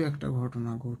কিছু একটা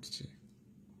ঘটনা ঘটছে।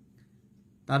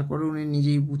 তারপরে উনি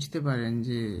নিজেই বুঝতে পারেন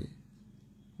যে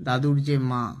দাদুর যে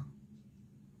মা,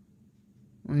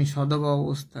 উনি সধবা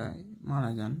অবস্থায়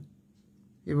মারা যান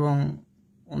এবং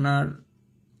ওনার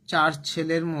 4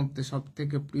 ছেলের মধ্যে সব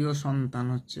থেকে প্রিয় সন্তান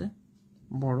হচ্ছে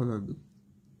বড় দাদু।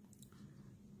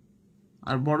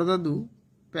 আর বড় দাদু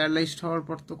প্যারালাইজড হওয়ার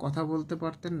পর তো কথা বলতে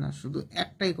পারতেন না, শুধু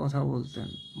একটাই কথা বলতেন,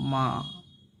 মা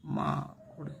মা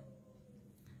করে।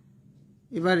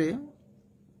 এবারে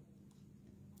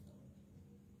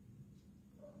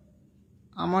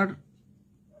আমার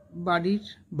বাড়ির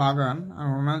বাগান আর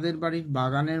ওনাদের বাড়ির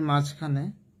বাগানের মাঝখানে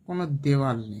কোনো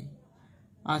দেওয়াল নেই,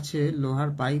 আছে লোহার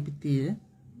পাইপ দিয়ে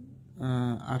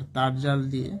আর তার জাল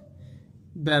দিয়ে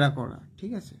বেড়া করা,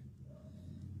 ঠিক আছে।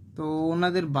 তো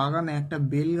ওনাদের বাগানে একটা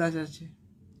বেল গাছ আছে,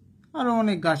 আরও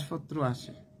অনেক গাছপত্র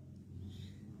আছে।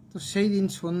 তো সেই দিন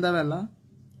সন্ধ্যাবেলা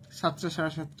 7টা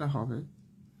সাড়ে 7টা হবে,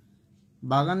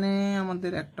 বাগানে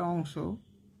আমাদের একটা অংশ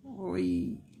ওই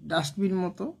ডাস্টবিন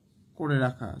মতো করে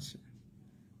রাখা আছে।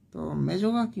 তো মেজো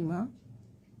কাকিমা,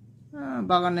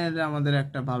 বাগানের আমাদের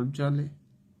একটা বাল্ব জ্বলে,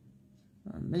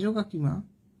 মেজো কাকিমা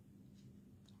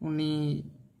উনি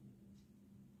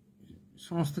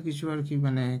সমস্ত কিছু আর কি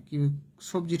মানে কি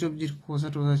সবজি টবজির খোসা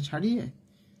টোসা ছাড়িয়ে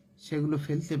সেগুলো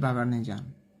ফেলতে বাগানে যান।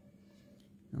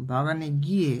 বাগানে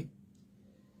গিয়ে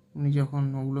উনি যখন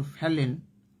ওগুলো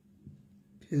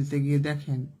ফেলতে গিয়ে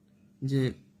দেখেন যে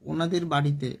ওনাদের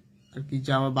বাড়িতে আর কি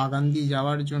বাগান দিয়ে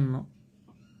যাওয়ার জন্য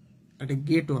একটা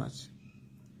গেটও আছে।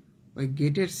 ওই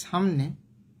গেটের সামনে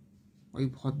ওই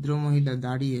ভদ্রমহিলা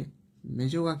দাঁড়িয়ে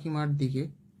মেজো কাকিমার দিকে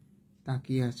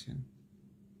তাকিয়ে আছেন,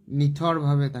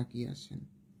 নিথরভাবে তাকিয়ে আছেন।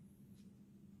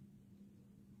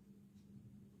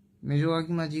 মেজো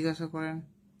কাকিমা জিজ্ঞাসা করেন,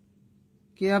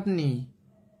 কে আপনি,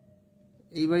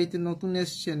 এই বাড়িতে নতুন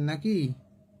এসছেন নাকি,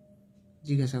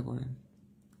 জিজ্ঞাসা করেন।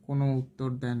 কোনো উত্তর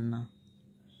দেন না।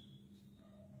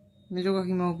 মেজো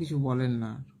কাকিমাও কিছু বলেন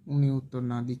না, উনি উত্তর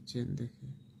না দিচ্ছেন দেখে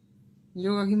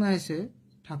মেজো কাকিমা এসে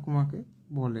ঠাকুমাকে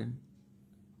বলেন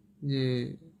যে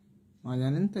মা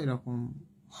জানেন তো এরকম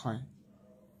হয়,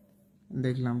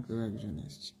 দেখলাম কেউ একজন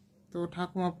এসছে। তো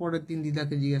ঠাকুমা পরের দিন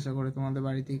দিদাকে জিজ্ঞাসা করে, তোমাদের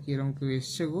বাড়িতে কি এরকম কেউ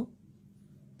এসছে গো?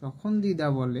 তখন দিদা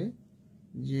বলে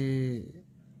যে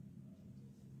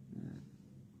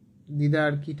দিদা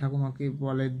আর কি ঠাকুমাকে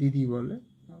বলে, দিদি বলে,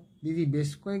 দিদি বেশ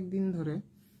কয়েকদিন ধরে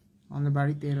আমাদের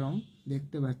বাড়িতে এরকম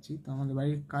দেখতে পাচ্ছি, তো আমাদের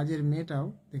বাড়ির কাজের মেয়েটাও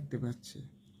দেখতে পাচ্ছে।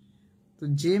 তো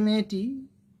যে মেয়েটি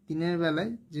দিনের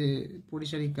বেলায়, যে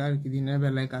পরিচারিকা আর কি দিনের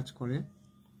বেলায় কাজ করে,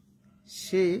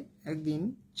 সে একদিন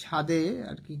ছাদে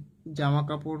আর কি জামা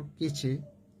কাপড় কেচে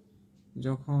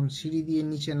যখন সিঁড়ি দিয়ে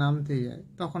নিচে নামতে যায়,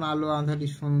 তখন আলো আঁধারি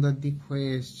সন্ধ্যার দিক হয়ে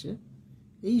এসছে।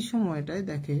 এই সময়টায়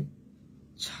দেখে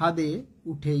ছাদে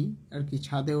উঠেই আর কি,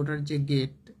 ছাদে ওঠার যে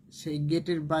গেট, সেই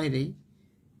গেটের বাইরেই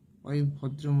ওই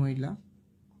ভদ্রমহিলা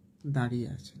দাঁড়িয়ে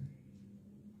আছেন।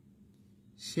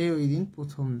 সে ওই দিন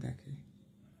প্রথম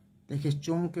দেখে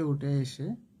চমকে উঠে এসে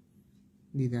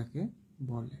দিদাকে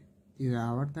বলে, দিদা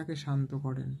আবার তাকে শান্ত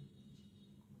করেন।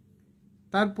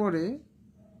 তারপরে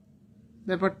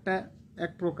ব্যাপারটা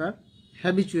এক প্রকার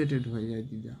হ্যাবিচুয়েটেড হয়ে যায়।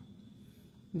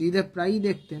 দিদা প্রায়ই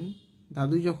দেখতেন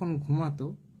দাদু যখন ঘুমাতো,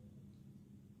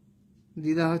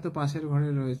 দিদা হয়তো পাশের ঘরে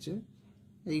রয়েছে,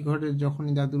 এই ঘরে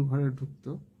যখনই দাদুর ঘরে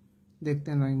ঢুকতো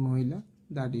দেখতেন ওই মহিলা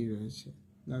দাঁড়িয়ে রয়েছে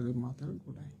দাদুর মাথার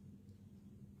গোড়ায়।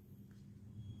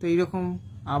 তো এইরকম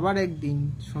আবার একদিন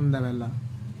সন্ধ্যাবেলা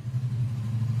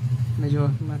মেজো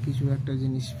কাকিমা কিছু একটা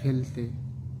জিনিস ফেলতে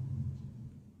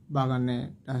বাগানে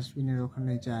ডাস্টবিনের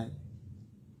ওখানে যায়,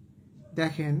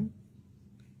 দেখেন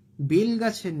বেল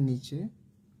গাছের নিচে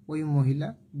ওই মহিলা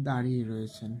দাঁড়িয়ে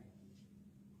রয়েছেন।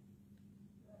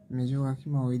 মেজো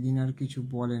কাকিমা ওই দিন আর কিছু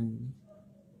বলেননি,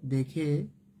 দেখে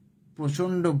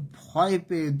প্রচণ্ড ভয়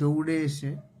পেয়ে দৌড়ে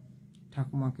এসে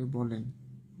ঠাকুমাকে বলেন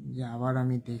যে আবার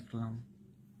আমি দেখলাম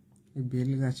এই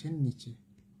বেল গাছের নিচে।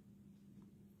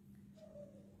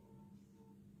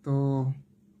 তো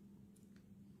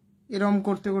এরম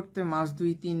করতে করতে মাস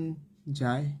 2-3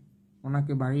 যায়।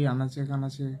 ওনাকে বাড়ির আনাচে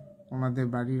কানাচে ওনাদের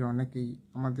বাড়ির অনেকেই,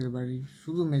 আমাদের বাড়ির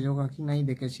শুধু মেজ কাকিমাই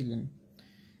দেখেছিলেন।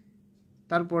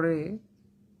 তারপরে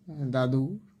দাদু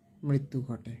মৃত্যু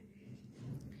ঘটে,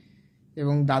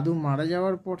 এবং দাদু মারা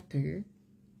যাওয়ার পর থেকে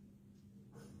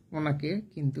ওনাকে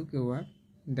কিন্তু কেউ আর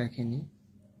দেখেনি।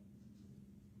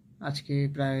 আজকে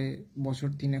প্রায় বছর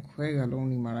 3 হয়ে গেল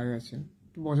উনি মারা গেছেন,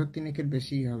 বছর 3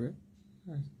 বেশিই হবে,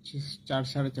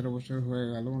 4-4.5 বছর হয়ে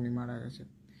গেল উনি মারা গেছেন।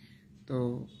 তো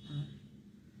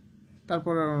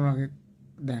তারপর আর ওনাকে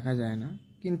দেখা যায় না।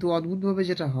 কিন্তু অদ্ভুতভাবে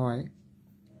যেটা হয়,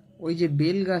 ওই যে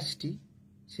বেল গাছটি,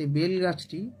 সেই বেল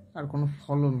গাছটি আর কোনো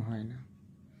ফলন হয় না।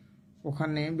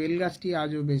 ওখানে বেল গাছটি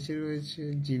আজও বেঁচে রয়েছে,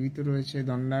 জীবিত রয়েছে,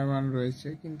 দণ্ডায়মান রয়েছে,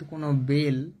 কিন্তু কোনো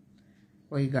বেল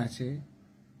ওই গাছে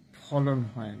ফলন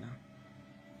হয় না।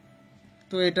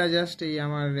 তো এটা জাস্ট এই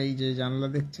আমার এই যে জানলা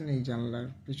দেখছেন, এই জানলার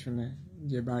পিছনে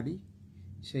যে বাড়ি,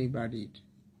 সেই বাড়ির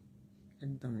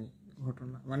একদমই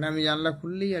ঘটনা। মানে আমি জানলা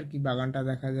খুললেই আর কি বাগানটা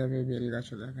দেখা যাবে, বেল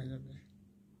গাছও দেখা যাবে।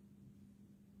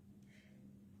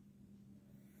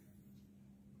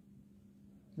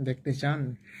 দেখতে চান?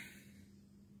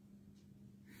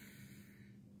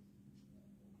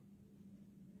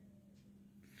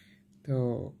 তো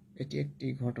এটি একটি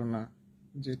ঘটনা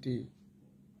যেটি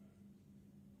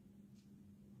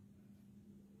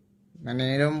মানে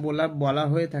এরম বলা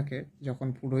হয়ে থাকে যখন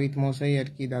পুরোহিত মশাই আর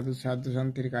কি দাদু শ্রাদ্ধ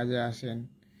শান্তির কাজে আসেন,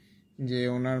 যে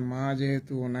ওনার মা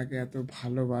যেহেতু ওনাকে এত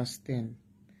ভালোবাসতেন,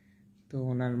 তো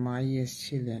ওনার মাই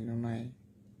এসছিলেন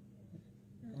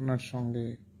ওনার সঙ্গে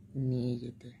নিয়ে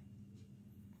যেতে।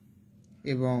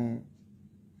 এবং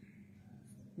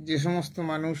যে সমস্ত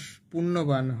মানুষ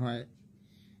পুণ্যবান হয়,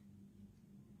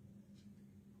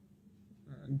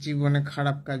 জীবনে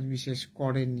খারাপ কাজ বিশেষ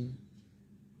করেনি,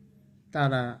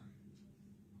 তারা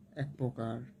এক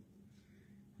প্রকার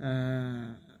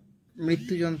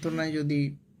মৃত্যু যন্ত্রণায় যদি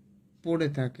পড়ে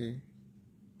থাকে,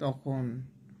 তখন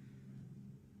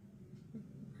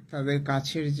তাদের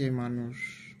কাছের যে মানুষ,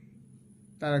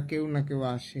 তারা কেউ না কেউ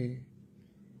আসে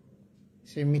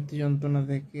সেই মৃত্যু যন্ত্রণা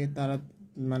থেকে তারা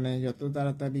মানে যত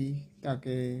তাড়াতাড়ি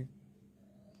তাকে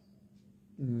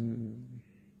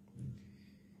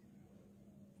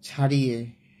ছাড়িয়ে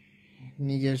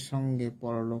নিজের সঙ্গে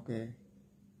পরলোকে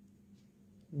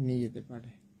নিয়ে যেতে পারে।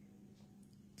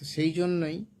 তো সেই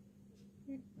জন্যই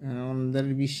আমাদের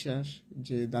বিশ্বাস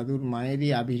যে দাদুর মায়েরই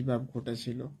আবির্ভাব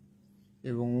ঘটেছিল,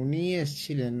 এবং উনি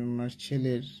এসেছিলেন ওনার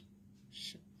ছেলের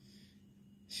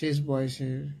শেষ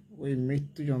বয়সের ওই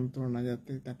মৃত্যু যন্ত্রণা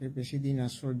যাতে তাকে বেশি দিন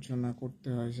আর সহ্য না করতে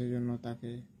হয়, সেজন্য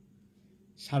তাকে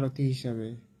সারথি হিসাবে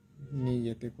নিয়ে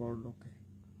যেতে পরলোকে।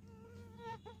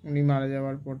 উনি মারা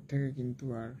যাওয়ার পর থেকে কিন্তু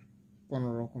আর কোনো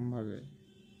রকমভাবে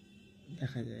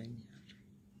দেখা যায়নি আর।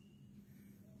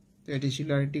 তো এটি ছিল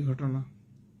আরেকটি ঘটনা।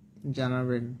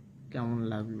 জানাবেন কেমন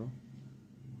লাগলো।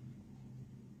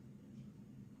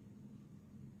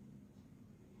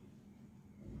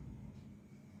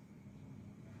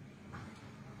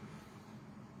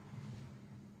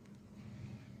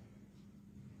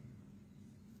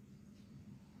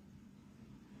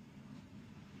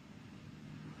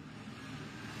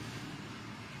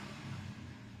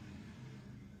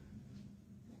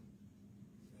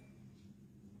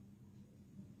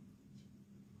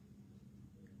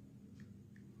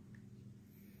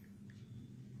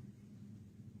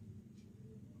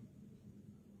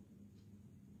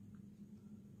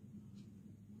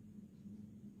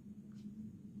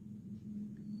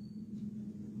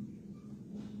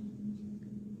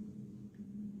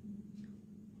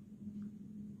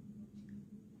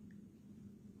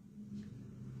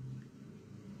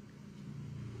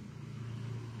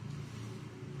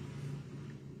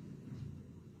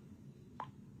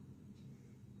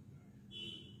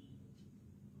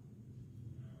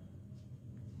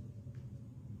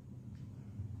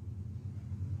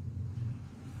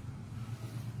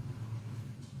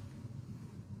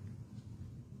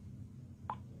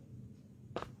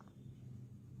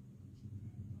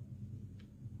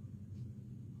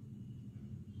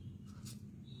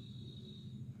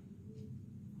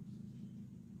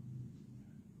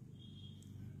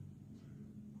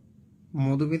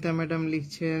 মধুমিতা ম্যাডাম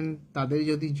লিখছেন, তাদের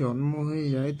যদি জন্ম হয়ে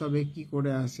যায় তবে কি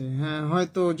করে আসে? হ্যাঁ,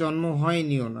 হয়তো জন্ম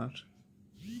হয়নি ওনার,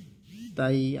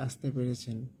 তাই আসতে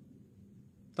পেরেছেন।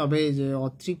 তবে যে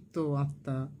অতৃপ্ত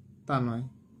আত্মা তা নয়।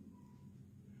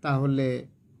 তাহলে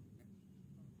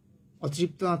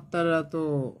অতৃপ্ত আত্মারা তো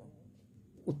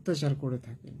অত্যাচার করে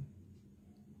থাকেন,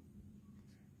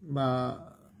 বা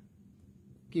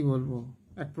কি বলবো,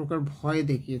 এক প্রকার ভয়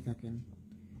দেখিয়ে থাকেন।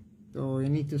 তো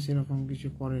ইনি তো সেরকম কিছু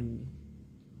করেননি।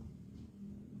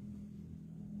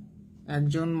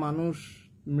 একজন মানুষ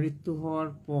মৃত্যু হওয়ার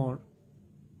পর,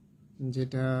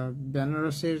 যেটা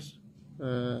বেনারসের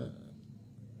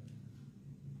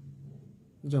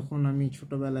যখন আমি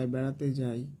ছোটবেলায় বেড়াতে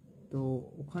যাই, তো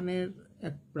ওখানের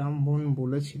এক ব্রাহ্মণ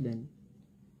বলেছিলেন,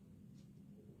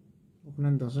 ওখানে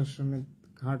দশাশ্বমেধ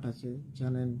ঘাট আছে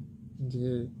জানেন, যে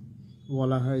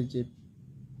বলা হয় যে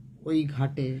ওই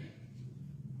ঘাটে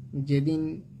যেদিন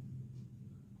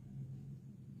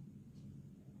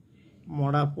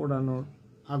মরা পোড়ানোর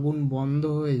আগুন বন্ধ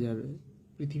হয়ে যাবে,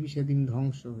 পৃথিবী সেদিন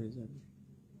ধ্বংস হয়ে যাবে,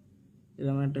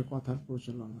 এরকম একটা কথার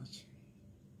প্রচলন আছে।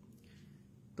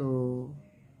 তো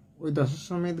ওই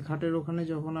দশাশ্বমেধ ঘাটের ওখানে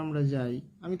যখন আমরা যাই,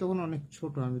 আমি তখন অনেক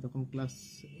ছোট, আমি তখন ক্লাস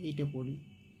 8-এ পড়ি।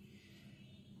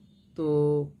 তো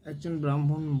একজন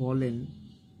ব্রাহ্মণ বলেন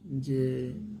যে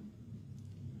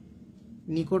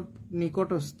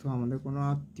নিকটস্থ আমাদের কোনো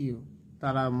আত্মীয়,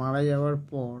 তারা মারা যাওয়ার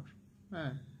পর,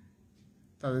 হ্যাঁ,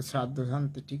 তাদের শ্রাদ্ধ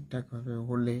শান্তি ঠিকঠাকভাবে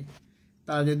হলে,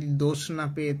 তারা যদি দোষ না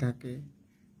পেয়ে থাকে,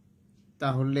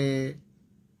 তাহলে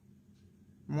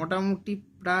মোটামুটি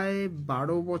প্রায়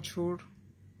 12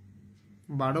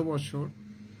 বছর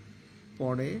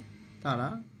পরে তারা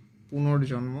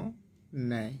পুনর্জন্ম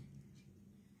নেয়।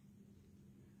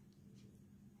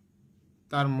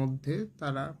 তার মধ্যে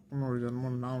তারা পুনর্জন্ম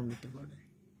নাও নিতে পারে।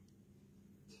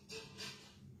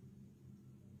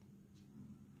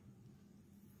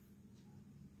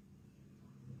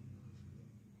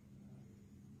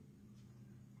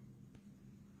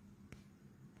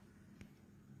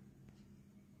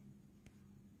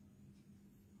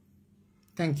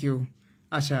 Thank you.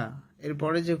 আচ্ছা,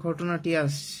 এরপরে যে ঘটনাটি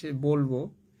আসছে বলবো,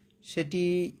 সেটি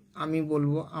আমি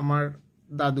বলবো আমার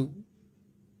দাদু,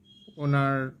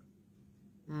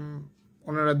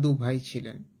 ওনারা 2 ভাই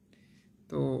ছিলেন।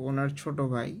 তো ওনার ছোট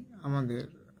ভাই আমাদের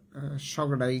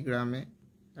সগড়াই গ্রামে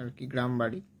আর কি গ্রাম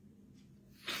বাড়ি।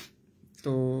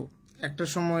 তো একটা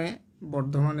সময়ে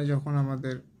বর্ধমানে যখন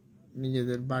আমাদের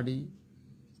নিজেদের বাড়ি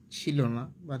ছিল না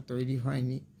বা তৈরি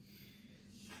হয়নি,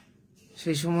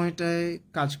 সেই সময়টায়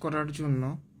কাজ করার জন্য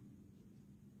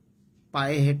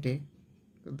পায়ে হেঁটে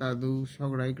দাদু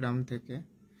সগড়াই গ্রাম থেকে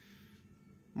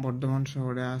বর্ধমান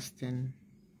শহরে আসতেন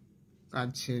কাজ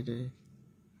সেরে।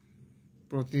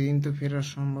 প্রতিদিন তো ফেরা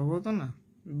সম্ভব হতো না,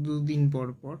 2 দিন পর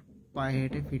পর পায়ে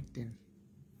হেঁটে ফিরতেন।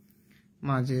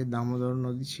 মাঝে দামোদর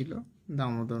নদী ছিল,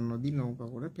 দামোদর নদী নৌকা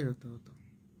করে পেরোতে হতো।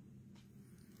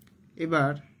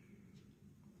 এবার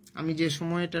আমি যে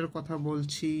সময়টার কথা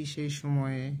বলছি, সেই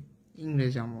সময়ে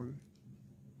ইংরেজ আমল।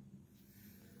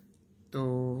 তো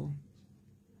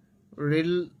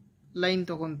রেল লাইন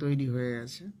তখন তৈরি হয়ে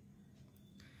গেছে।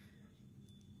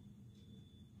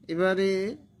 এবারে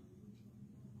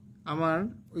আমার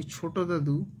ওই ছোট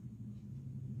দাদু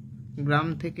গ্রাম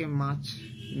থেকে মাছ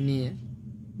নিয়ে,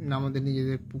 আমাদের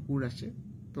নিজেদের পুকুর আছে,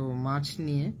 তো মাছ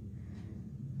নিয়ে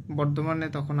বর্ধমানে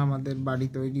তখন আমাদের বাড়ি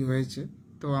তৈরি হয়েছে।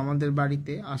 তো আমাদের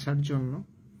বাড়িতে আসার জন্য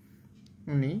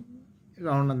উনি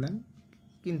রওনা দেন,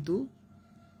 কিন্তু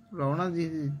রওনা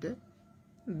দিতে দিতে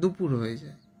দুপুর হয়ে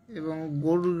যায় এবং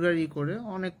গরুর গাড়ি করে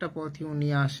অনেকটা পথই উনি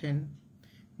আসেন।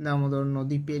 দামোদর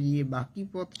নদী পেরিয়ে বাকি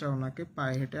পথটা ওনাকে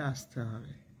পায়ে হেঁটে আসতে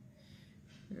হবে।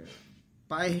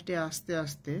 পায়ে হেঁটে আস্তে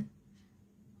আস্তে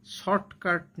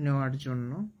শর্টকাট নেওয়ার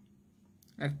জন্য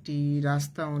একটি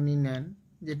রাস্তা উনি নেন,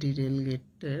 যেটি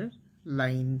রেলগেটের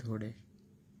লাইন ধরে।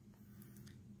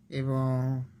 এবং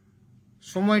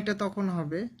সময়টা তখন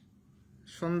হবে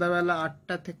সন্ধ্যাবেলা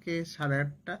 8টা থেকে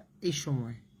 8:30 এই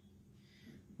সময়।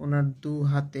 ওনার 2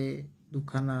 হাতে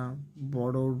 2খানা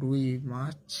বড় রুই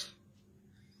মাছ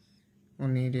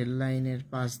উনি রেল লাইনের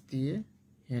পাশ দিয়ে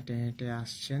হেঁটে হেঁটে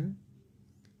আসছেন।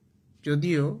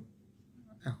 যদিও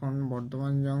এখন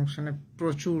বর্ধমান জংশনে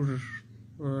প্রচুর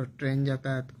ট্রেন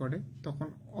যাতায়াত করে, তখন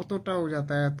অতটাও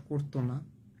যাতায়াত করতো না।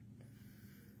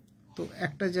 তো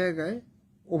একটা জায়গায়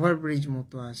ওভারব্রিজ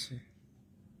মতো আছে,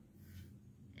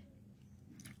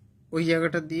 ওই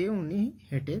জায়গাটা দিয়ে উনি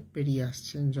হেঁটে পেরিয়ে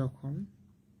আসছেন, যখন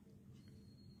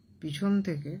পিছন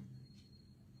থেকে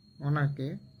ওনাকে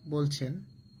বলছেন,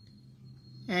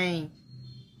 এই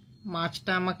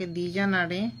মাছটা আমাকে দিয়ে যা না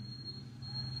রে,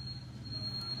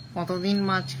 কতদিন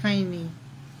মাছ খাইনি,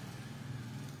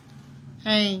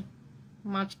 এই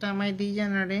মাছটা আমায় দিয়ে যা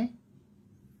না রে,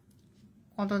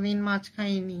 কতদিন মাছ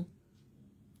খাইনি।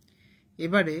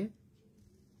 এবারে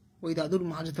ওই দাদুর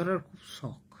মাছ ধরার খুব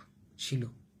শখ ছিল,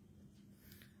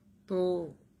 তো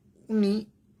উনি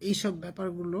এইসব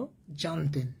ব্যাপারগুলো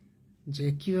জানতেন যে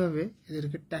কিভাবে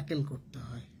এদেরকে ট্যাকেল করতে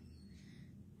হয়।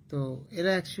 তো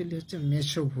এরা অ্যাকচুয়ালি হচ্ছে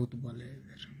মেষভূত বলে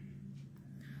এদের।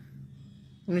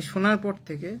 উনি শোনার পর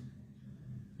থেকে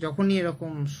যখনই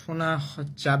এরকম শোনা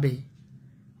যাবে,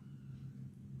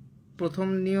 প্রথম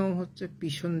নিয়ম হচ্ছে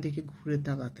পিছন দিকে ঘুরে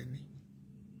তাকাতে নেই,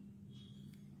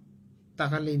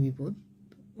 তাকালেই বিপদ।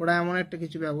 ওরা এমন একটা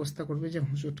কিছু ব্যবস্থা করবে যে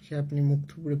হোঁচট খেয়ে আপনি মুখ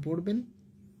থুবড়ে পড়বেন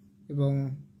এবং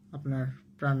আপনার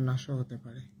প্রাণ নাশও হতে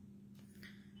পারে।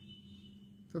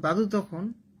 তো দাদু তখন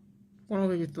কোনো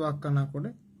কিছু তোয়াক্কা না করে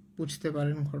বুঝতে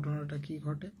পারেন ঘটনাটা কি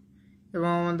ঘটে, এবং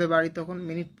আমাদের বাড়ি তখন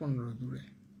মিনিট 15 দূরে।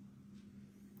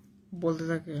 বলতে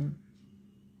থাকেন,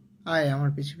 আয় আমার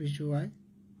পিছু পিছু আয়,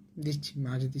 দিচ্ছি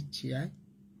মাছ দিচ্ছি, আয়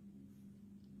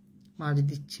মাছ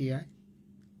দিচ্ছি, আয়,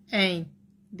 এই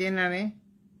দে না রে,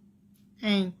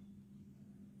 এই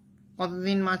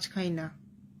কতদিন মাছ খাই না,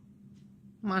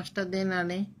 মাছটা দে না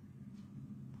রে,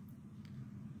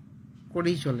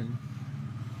 করেই চলেন।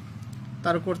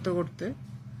 তার করতে করতে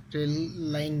রেল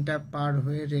লাইনটা পার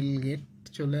হয়ে রেল গেট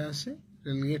চলে আসে।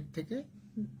 রেল গেট থেকে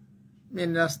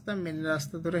মেন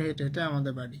রাস্তা ধরে হেঁটে হেঁটে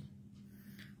আমাদের বাড়ি।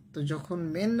 তো যখন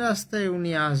মেন রাস্তায়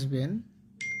উনি আসবেন,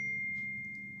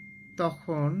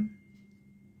 তখন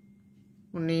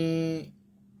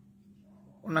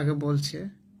ওনাকে বলছে,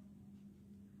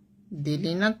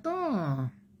 দিলি না তো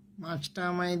মাছটা,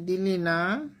 আমায় দিলি না,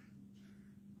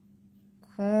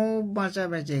 খুব বাঁচা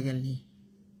বেঁচে গেলি,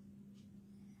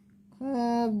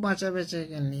 খুব বাঁচা বেঁচে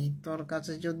গেলি। তোর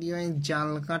কাছে যদি ওই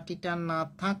জাল কাঠিটা না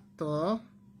থাকতো,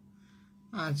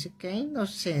 আজকেই তো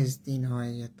শেষ দিন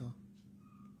হয়ে যেত।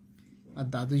 আর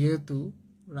দাদু যেহেতু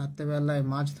রাত্রেবেলায়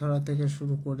মাছ ধরা থেকে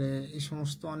শুরু করে এই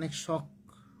সমস্ত অনেক শখ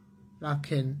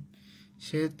রাখেন,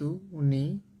 সেহেতু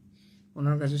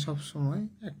ওনার কাছে সবসময়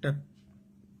একটা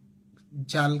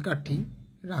জাল কাঠি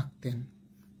রাখতেন,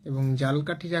 এবং জাল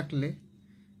কাঠি রাখলে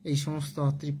এই সমস্ত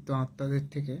অতৃপ্ত আত্মাদের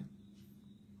থেকে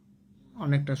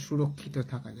অনেকটা সুরক্ষিত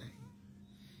থাকা যায়।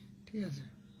 ঠিক আছে,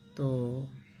 তো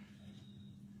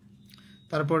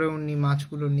তারপরে উনি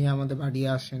মাছগুলো নিয়ে আমাদের বাড়ি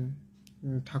আসেন,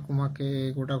 ঠাকুমাকে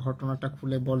গোটা ঘটনাটা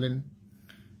খুলে বলেন।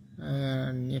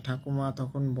 নিয়ে ঠাকুমা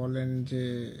তখন বলেন যে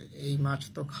এই মাছ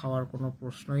তো খাওয়ার কোনো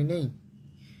প্রশ্নই নেই,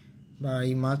 বা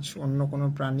এই মাছ অন্য কোনো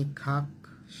প্রাণী খাক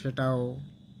সেটাও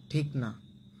ঠিক না।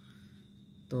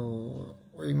 তো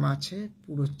ওই মাছে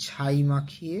পুরো ছাই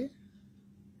মাখিয়ে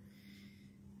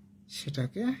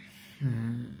সেটাকে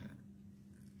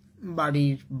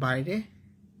বাড়ির বাইরে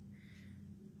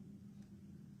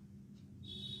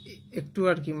একটু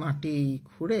আর কি মাটি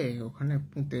খুঁড়ে ওখানে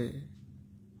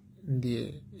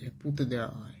পুঁতে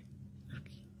দেওয়া হয় আর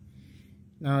কি।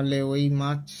 নাহলে ওই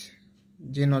মাছ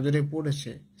যে নজরে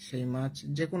পড়েছে, সেই মাছ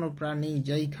যে কোনো প্রাণী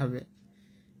যাই খাবে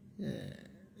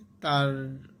তার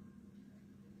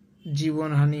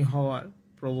জীবনহানি হওয়ার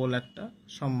প্রবল একটা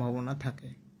সম্ভাবনা থাকে।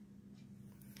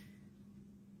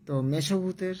 তো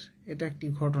মেষভূতের এটা একটি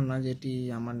ঘটনা যেটি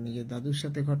আমার নিজের দাদুর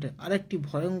সাথে ঘটে। আরেকটি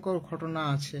ভয়ঙ্কর ঘটনা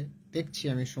আছে, দেখছি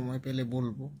আমি সময় পেলে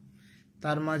বলবো।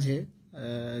 তার মাঝে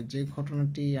যে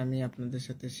ঘটনাটি আমি আপনাদের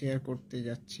সাথে শেয়ার করতে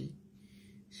যাচ্ছি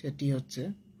সেটি হচ্ছে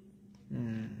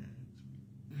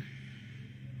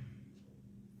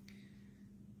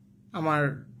আমার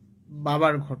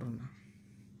বাবার ঘটনা।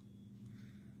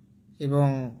 এবং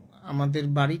আমাদের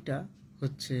বাড়িটা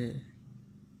হচ্ছে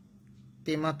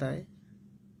তেমাতায়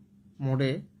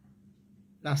মোড়ে,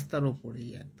 রাস্তার ওপরেই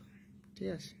একদম। ঠিক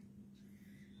আছে,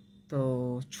 তো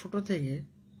ছোট থেকে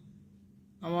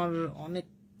আমার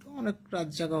অনেক রাত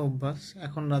জাগা অভ্যাস।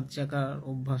 এখন রাত জাগার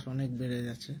অভ্যাস অনেক বেড়ে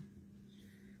গেছে।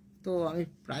 তো আমি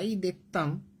প্রায়ই দেখতাম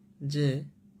যে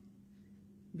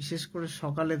বিশেষ করে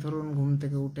সকালে ধরুন ঘুম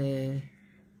থেকে উঠে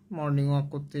মর্নিং ওয়াক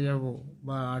করতে যাব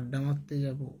বা আড্ডা মারতে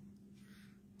যাব,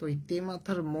 তো এই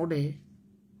তেমাথার মোড়ে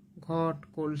ঘট,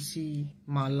 কলসি,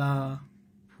 মালা,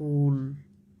 ফুল,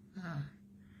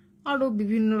 আরও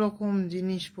বিভিন্ন রকম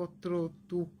জিনিসপত্র,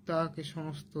 টুকটাক এ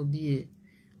সমস্ত দিয়ে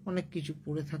অনেক কিছু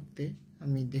পড়ে থাকতে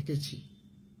আমি দেখেছি।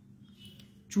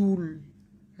 চুল,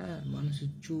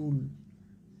 মানুষের চুল,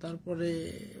 তারপরে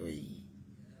ওই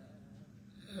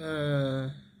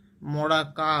মরা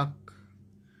কাক,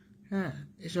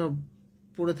 এসব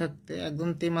পড়ে থাকতে একদম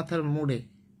তেমাথার মোড়ে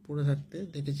পড়ে থাকতে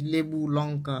দেখেছি। লেবু,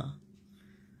 লঙ্কা।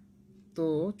 তো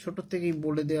ছোট থেকেই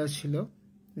বলে দেওয়া ছিল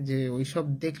যে ওইসব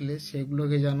দেখলে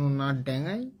সেগুলোকে যেন না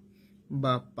ড্যাঙাই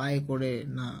বা পায়ে করে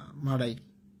না মারাই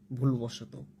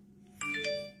ভুলবশত।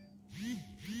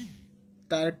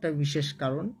 তার একটা বিশেষ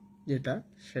কারণ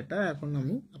সেটা এখন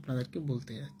আমি আপনাদেরকে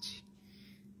বলতে যাচ্ছি।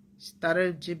 তার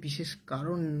যে বিশেষ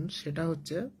কারণ সেটা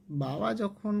হচ্ছে, বাবা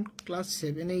যখন ক্লাস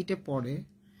 7-8 পড়ে,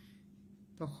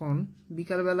 তখন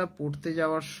বিকালবেলা পড়তে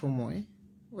যাওয়ার সময়,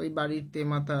 ওই বাড়ির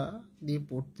তেমাতা দিয়ে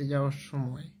পড়তে যাওয়ার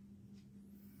সময়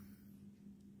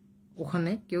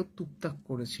ওখানে কেউ টুকটাক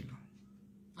করেছিল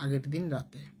আগের দিন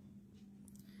রাতে।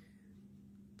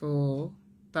 তো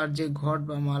তার যে ঘট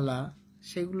বা মালা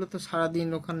সেগুলো তো সারাদিন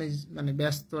ওখানে মানে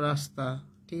ব্যস্ত রাস্তা,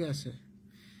 ঠিক আছে,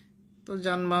 তো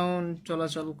যানবাহন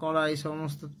চলাচল করা এই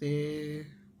সমস্ততে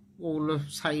ওগুলো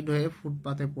সাইড হয়ে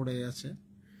ফুটপাতে পড়ে গেছে।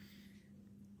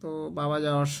 তো বাবা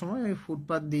যাওয়ার সময় ওই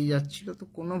ফুটপাত দিয়ে যাচ্ছিল, তো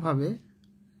কোনোভাবে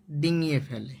ডিঙিয়ে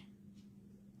ফেলে।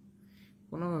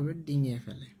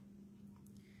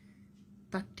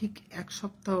 তার ঠিক 1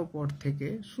 সপ্তাহ পর থেকে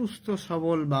সুস্থ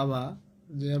সবল বাবা,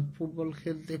 যে ফুটবল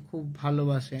খেলতে খুব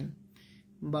ভালোবাসেন,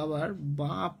 বাবার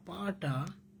বাঁ পাটা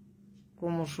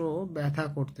ক্রমশ ব্যথা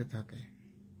করতে থাকে,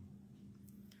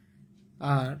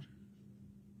 আর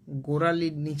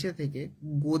গোড়ালির নিচে থেকে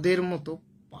গোদের মতো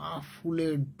পা ফুলে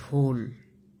ঢোল,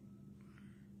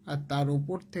 আর তার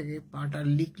উপর থেকে পাটা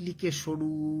লিকলিকে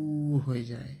সরু হয়ে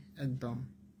যায়, একদম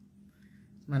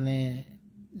মানে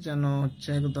যেন হচ্ছে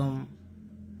একদম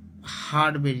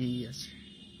হাড় বেরিয়ে গেছে।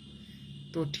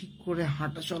 তো ঠিক করে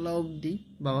হাঁটা চলা অবধি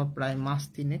বাবা প্রায় 3 মাস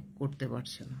করতে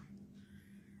পারছে না।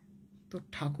 তো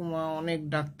ঠাকুমা অনেক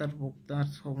ডাক্তার বক্তার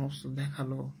সমস্ত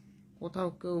দেখালো, কোথাও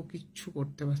কেউ কিচ্ছু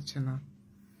করতে পারছে না।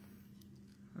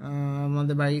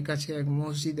 আমাদের বাড়ির কাছে এক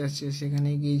মসজিদ আছে, সেখানে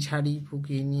গিয়ে ঝাড়ি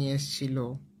ফুকিয়ে নিয়ে এসেছিল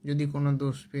যদি কোনো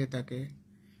দোষ পেয়ে থাকে,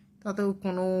 তাতেও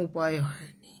কোনো উপায়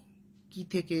হয়নি। কি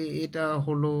থেকে এটা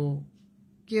হলো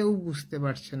কেউ বুঝতে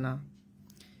পারছে না।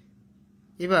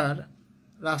 এবার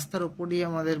রাস্তার ওপরই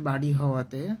আমাদের বাড়ি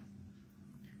হওয়াতে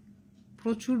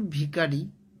প্রচুর ভিখারি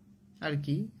আর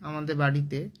কি আমাদের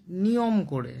বাড়িতে নিয়ম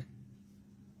করে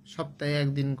সপ্তাহে 1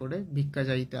 দিন করে ভিক্ষা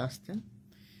চাইতে আসতেন,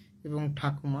 এবং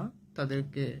ঠাকুমা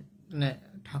তাদেরকে মানে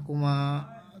ঠাকুমা,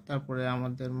 তারপরে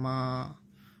আমাদের মা,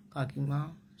 কাকিমা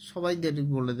সবাইদের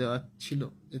বলে দেওয়া ছিল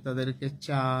যে তাদেরকে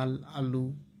চাল আলু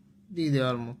দিয়ে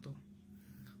দেওয়ার মতো।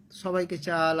 সবাইকে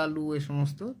চাল আলু এ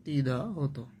সমস্ত দিয়ে দেওয়া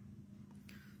হতো।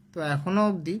 তো এখনো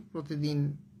অবধি প্রতিদিন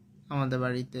আমাদের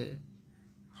বাড়িতে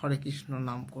হরে কৃষ্ণ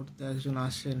নাম করতে একজন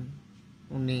আসেন।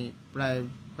 উনি প্রায়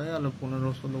হয়ে গেল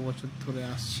 15-16 বছর ধরে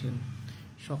আসছেন।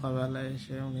 সকালবেলায়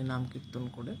এসে উনি নাম কীর্তন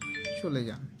করে চলে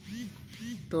যান।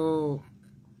 তো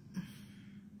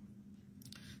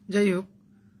যাই হোক,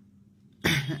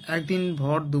 একদিন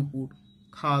ভর দুপুর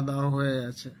খাওয়া দাওয়া হয়ে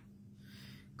গেছে।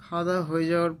 খাওয়া দাওয়া হয়ে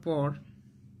যাওয়ার পর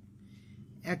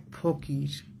এক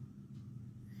ফকির,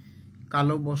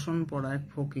 কালো বসন পরা এক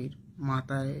ফকির,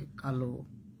 মাথায় কালো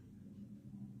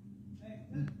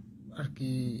আর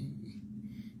কি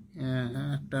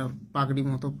একটা পাগড়ি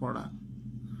মতো পরা,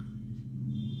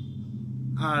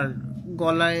 আর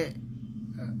গলায়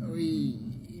ওই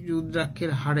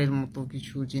রুদ্রাক্ষের হাড়ের মতো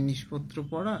কিছু জিনিসপত্র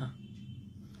পরা,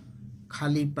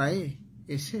 খালি পায়ে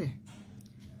এসে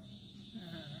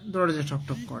দরজা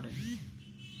ঠকঠক করে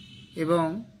এবং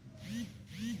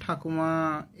ঠাকুমা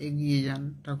এগিয়ে যান।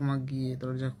 ঠাকুমা গিয়ে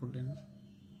দরজা খুলেন।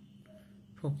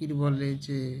 ফকির বলে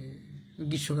যে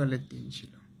গ্রীষ্মকালের দিন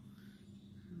ছিল,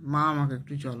 মা আমাকে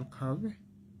একটু জল খাওয়াবে।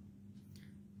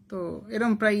 তো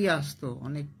এরম প্রায়ই আসতো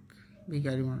অনেক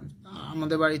ভিখারি মানুষ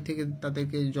আমাদের বাড়ি থেকে,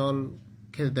 তাদেরকে জল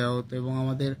খেতে দেওয়া হতো। এবং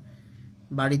আমাদের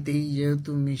বাড়িতেই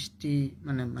যেহেতু মিষ্টি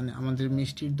মানে আমাদের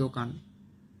মিষ্টির দোকান,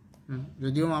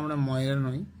 যদিও আমরা ময়রা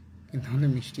নই, কিন্তু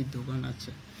আমাদের মিষ্টির দোকান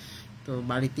আছে, তো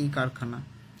বাড়িতেই কারখানা,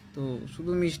 তো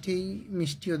শুধু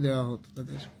মিষ্টিও দেওয়া হতো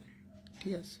তাদের,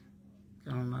 ঠিক আছে,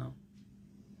 কেননা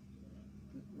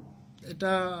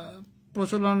এটা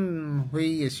প্রচলন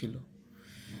হয়েই গেছিল।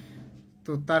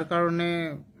 তো তার কারণে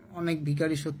অনেক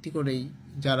ভিখারি সত্যি করেই,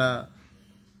 যারা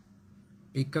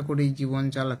ভিক্ষা করেই জীবন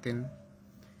চালাতেন,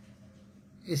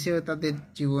 এসে তাদের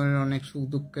জীবনের অনেক সুখ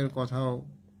দুঃখের কথাও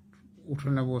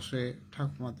উঠোনে বসে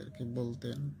ঠাকুমাদেরকে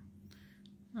বলতেন।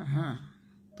 হ্যাঁ,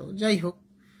 তো যাই হোক,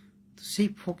 সেই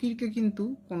ফকিরকে কিন্তু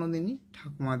কোনোদিনই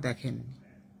ঠাকুমা দেখেননি।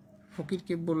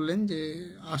 ফকিরকে বললেন যে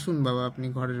আসুন বাবা, আপনি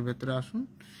ঘরের ভেতরে আসুন,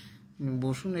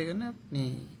 বসুন এখানে,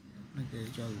 আপনাকে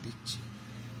জল দিচ্ছি।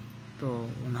 তো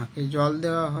ওনাকে জল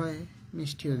দেওয়া হয়,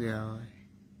 মিষ্টিও দেওয়া হয়।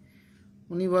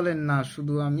 উনি বলেন না,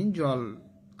 শুধু আমি জল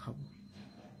খাবো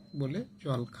বলে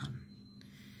জল খান।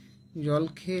 জল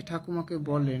খেয়ে ঠাকুমাকে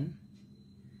বলেন,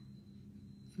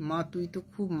 মা তুই তো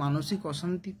খুব মানসিক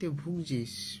অশান্তিতে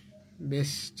ভুগছিস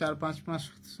বেশ 4-5 মাস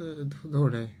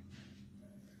ধরে।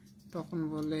 তখন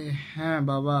বলে, হ্যাঁ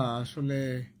বাবা, আসলে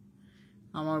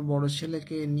আমার বড়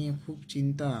ছেলেকে নিয়ে খুব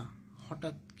চিন্তা,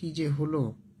 হঠাৎ কি যে হলো,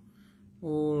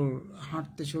 ওর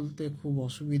হাঁটতে চলতে খুব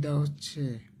অসুবিধা হচ্ছে।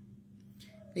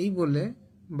 এই বলে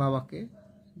বাবাকে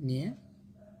নিয়ে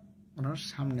ওনার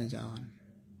সামনে যাওয়ান।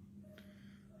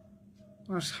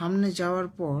 ওনার সামনে যাওয়ার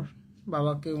পর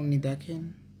বাবাকে উনি দেখেন,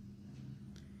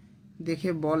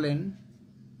 দেখে বলেন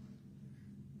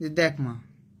যে দেখ মা,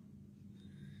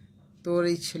 তোর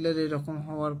এই ছেলের এরকম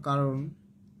হওয়ার কারণ,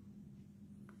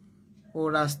 ও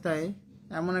রাস্তায়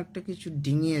এমন একটা কিছু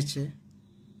ডিঙিয়েছে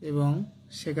এবং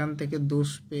সেখান থেকে দোষ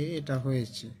পেয়ে এটা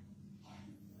হয়েছে,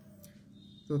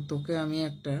 তো তোকে আমি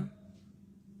একটা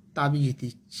তাবিজ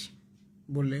দিচ্ছি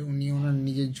বলে উনি ওনার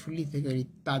নিজের ঝুলি থেকে এই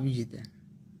তাবিজ দেন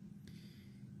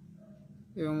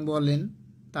এবং বলেন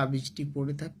তাবিজটি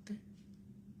পড়ে থাকতে,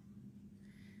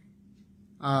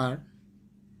 আর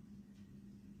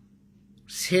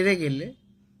সেরে গেলে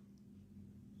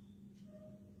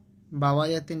বাবা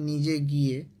যাতে নিজে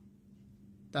গিয়ে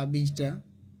তাবিজটা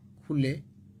খুলে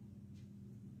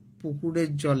পুকুরের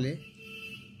জলে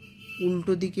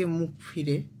উল্টো দিকে মুখ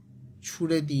ফিরে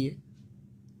ছুঁড়ে দিয়ে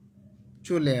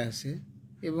চলে আসে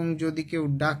এবং যদি কেউ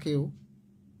ডাকেও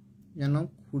যেন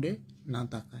ঘুরে না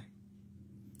তাকায়,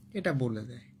 এটা বলে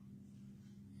দেয়।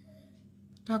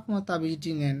 ঠাকুমা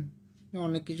তাবিজটি নেন,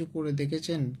 অনেক কিছু করে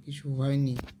দেখেছেন, কিছু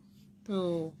হয়নি, তো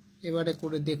এবারে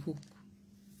করে দেখুক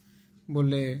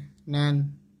বলে নেন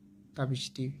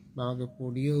তাবিজটি, বাবাকে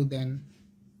পড়িয়েও দেন।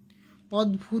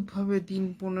 অদ্ভুতভাবে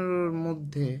 15-15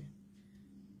 মধ্যে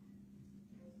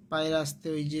পায়ের আসতে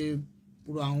ওই যে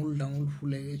পুরো আঙুল টাঙুল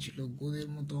ফুলে গেছিল, গোদের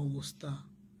মতো অবস্থা,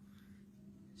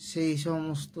 সেই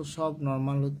সমস্ত সব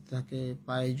নর্মাল হতে থাকে,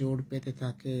 পায়ে জোর পেতে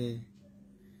থাকে।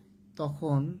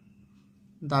 তখন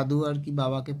দাদু আর কি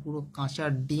বাবাকে পুরো কাঁচা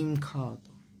ডিম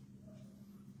খাওয়াতো,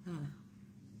 হ্যাঁ,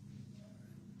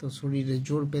 তো শরীরে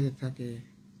জোর পেতে থাকে।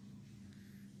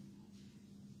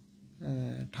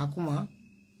 ঠাকুমা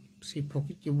সেই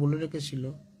ফকিরকে বলে রেখেছিল,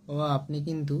 বাবা আপনি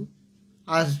কিন্তু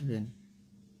আসবেন,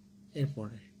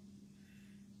 এরপরে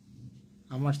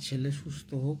আমার ছেলে সুস্থ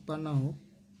হোক বা না হোক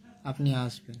আপনি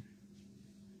আসবেন,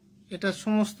 এটা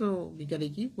সমস্ত বিকারে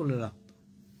কি বলে রাখত।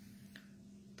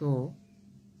 তো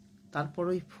তারপর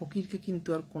ওই ফকিরকে কিন্তু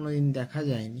আর কোনোদিন দেখা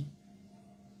যায়নি।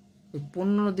 ওই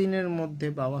 15 দিনের মধ্যে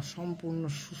বাবা সম্পূর্ণ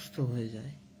সুস্থ হয়ে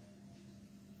যায়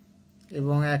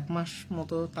এবং 1 মাস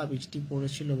মতো তাবিজটি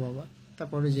পড়েছিল বাবা।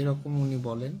 তারপরে যেরকম উনি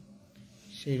বলেন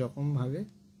সেই রকমভাবে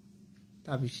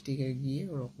তাবিজটিকে গিয়ে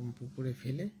ওরকম পুকুরে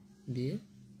ফেলে দিয়ে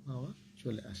বাবা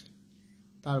চলে আসেন।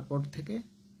 তারপর থেকে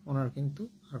ওনার কিন্তু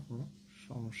আর কোনো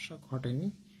সমস্যা ঘটেনি,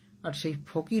 আর সেই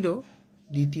ফকিরও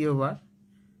দ্বিতীয়বার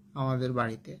আমাদের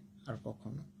বাড়িতে আর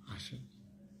কখনো আসেনি।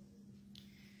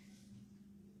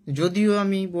 যদিও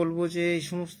আমি বলবো যে এই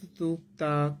সমস্ত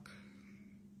টুকটাক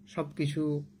সব কিছু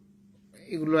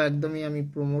এগুলো একদমই আমি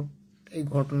প্রমোট এই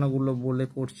ঘটনাগুলো বলে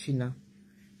করছি না,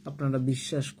 আপনারা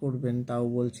বিশ্বাস করবেন তাও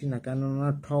বলছি না, কেননা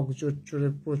ঠক চোরে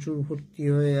প্রচুর ভর্তি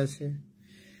হয়ে আছে।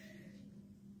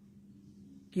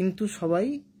 কিন্তু সবাই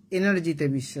এনার্জিতে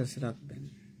বিশ্বাস রাখবেন,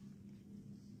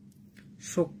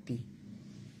 শক্তি,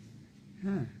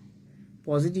 হ্যাঁ,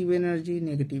 পজিটিভ এনার্জি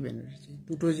নেগেটিভ এনার্জি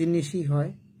দুটো জিনিসই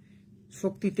হয়।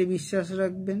 শক্তিতে বিশ্বাস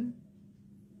রাখবেন,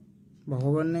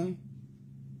 ভগবানে,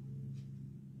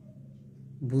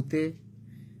 ভূতে,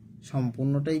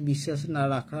 সম্পূর্ণটাই বিশ্বাস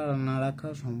না রাখা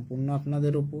সম্পূর্ণ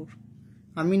আপনাদের ওপর।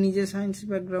 আমি নিজে সায়েন্স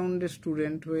ব্যাকগ্রাউন্ডের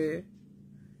স্টুডেন্ট হয়ে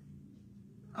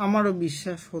আমারও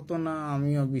বিশ্বাস হতো না,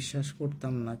 আমিও বিশ্বাস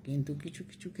করতাম না, কিন্তু কিছু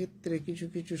কিছু ক্ষেত্রে কিছু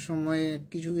কিছু সময়ে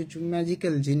কিছু কিছু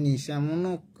ম্যাজিক্যাল জিনিস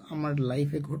এমনও আমার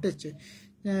লাইফে ঘটেছে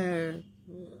যে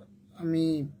আমি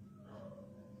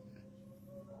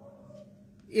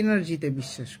এনার্জিতে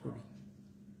বিশ্বাস করি।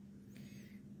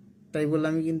 তাই বলে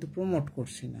আমি কিন্তু প্রমোট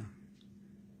করছি না,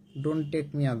 ডোন্ট টেক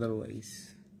মি আদারওয়াইজ,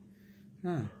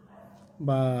 হ্যাঁ।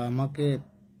 বা আমাকে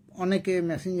অনেকে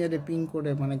মেসেঞ্জারে পিং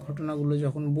করে মানে ঘটনাগুলো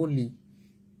যখন বলি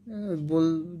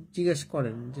জিজ্ঞেস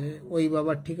করেন যে ওই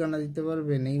বাবার ঠিকানা দিতে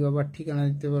পারবেন, এই বাবার ঠিকানা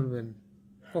দিতে পারবেন।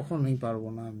 কখনোই পারবো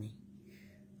না।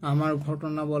 আমার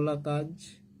ঘটনা বলা কাজ,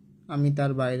 আমি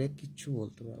তার বাইরে কিচ্ছু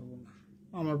বলতে পারবো না,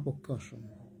 আমার পক্ষে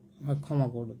অসম্ভব, আমার ক্ষমা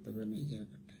করে দেবেন এই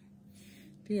জায়গাটায়,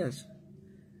 ঠিক আছে?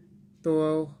 তো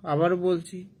আবার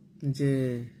বলছি যে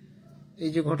এই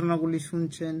যে ঘটনাগুলি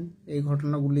শুনছেন, এই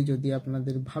ঘটনাগুলি যদি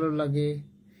আপনাদের ভালো লাগে,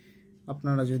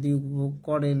 আপনারা যদি উপভোগ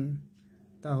করেন,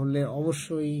 তাহলে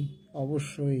অবশ্যই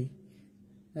অবশ্যই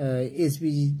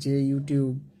এসবিজির যে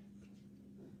ইউটিউব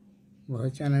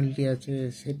চ্যানেলটি আছে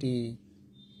সেটি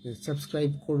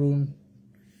সাবস্ক্রাইব করুন।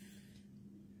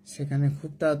 সেখানে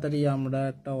খুব তাড়াতাড়ি আমরা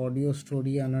একটা অডিও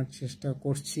স্টোরি আনার চেষ্টা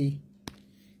করছি,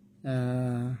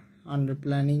 আন্ডার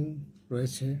প্ল্যানিং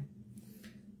রয়েছে।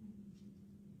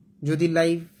 যদি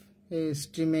লাইভ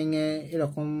স্ট্রিমিংয়ে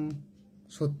এরকম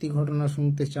সত্যি ঘটনা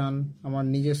শুনতে চান, আমার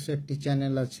নিজস্ব একটি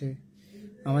চ্যানেল আছে,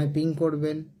 আমায় পিং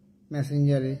করবেন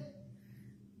মেসেঞ্জারে,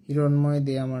 হিরণময়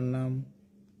দিয়ে আমার নাম,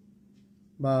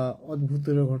 বা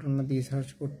অদ্ভুতের ঘটনা দিয়ে সার্চ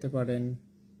করতে পারেন,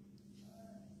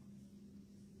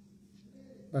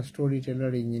 বা স্টোরি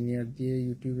টেলার ইঞ্জিনিয়ার দিয়ে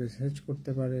ইউটিউবে সার্চ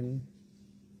করতে পারেন,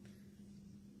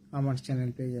 আমার চ্যানেল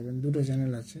পেয়ে যাবেন। দুটো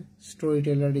চ্যানেল আছে, স্টোরি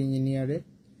টেলার ইঞ্জিনিয়ারে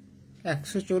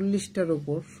 140টার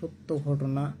ওপর সত্য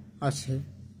ঘটনা আছে,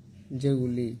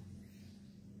 যেগুলি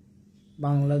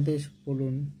বাংলাদেশ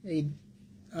বলুন এই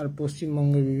আর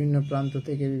পশ্চিমবঙ্গের বিভিন্ন প্রান্ত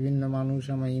থেকে বিভিন্ন মানুষ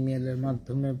আমার ইমেলের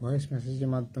মাধ্যমে, ভয়েস মেসেজের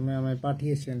মাধ্যমে আমায়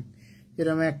পাঠিয়েছেন।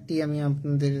 যেরকম একটি আমি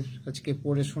আপনাদের আজকে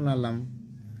পড়ে শোনালাম,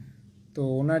 তো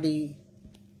ওনারই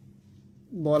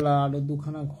বলা আরও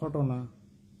দুখানা ঘটনা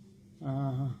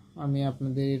আমি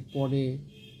আপনাদের পরে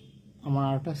আমার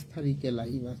 28 তারিখে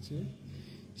লাইভ আছে,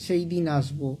 সেই দিন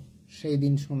আসবো, সেই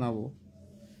দিন শোনাবো।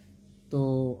 তো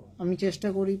আমি চেষ্টা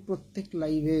করি প্রত্যেক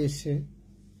লাইভে এসে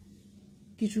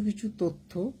কিছু কিছু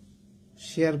তথ্য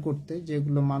শেয়ার করতে,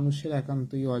 যেগুলো মানুষের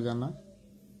একান্তই অজানা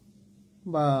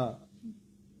বা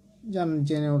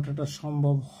জেনে ওঠাটা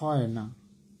সম্ভব হয় না।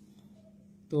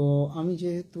 তো আমি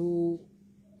যেহেতু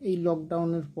এই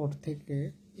লকডাউনের পর থেকে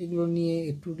এগুলো নিয়ে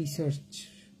একটু রিসার্চ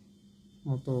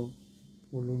মতো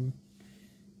বলুন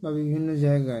বা বিভিন্ন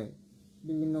জায়গায়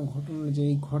বিভিন্ন ঘটনা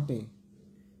যেই ঘটে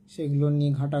সেগুলো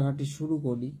নিয়ে ঘাটাঘাটি শুরু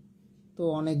করি, তো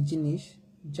অনেক জিনিস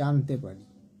জানতে পারি।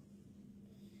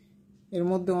 এর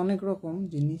মধ্যে অনেক রকম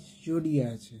জিনিস জড়িয়ে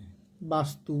আছে।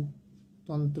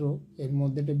 বাস্তুতন্ত্র এর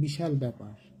মধ্যে একটা বিশাল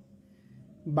ব্যাপার।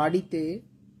 বাড়িতে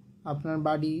আপনার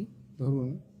বাড়ি, ধরুন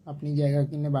আপনি জায়গা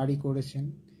কিনে বাড়ি করেছেন,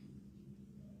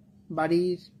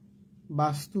 বাড়ির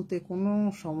বাস্তুতে কোনো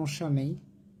সমস্যা নেই,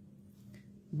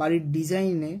 বাড়ির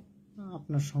ডিজাইনে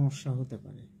আপনার সমস্যা হতে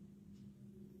পারে।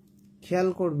 খেয়াল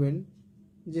করবেন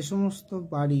যে সমস্ত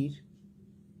বাড়ির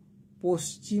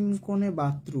পশ্চিম কোণে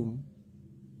বাথরুম,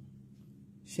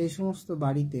 সেই সমস্ত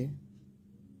বাড়িতে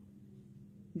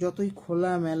যতই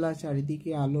খোলা মেলা চারিদিকে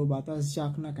আলো বাতাস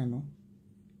যাক না কেন,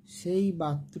 সেই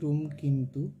বাথরুম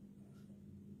কিন্তু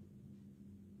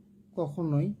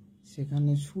কখনোই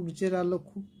সেখানে সূর্যের আলো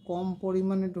খুব কম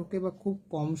পরিমাণে ঢোকে বা খুব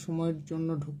কম সময়ের জন্য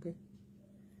ঢোকে,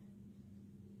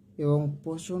 এবং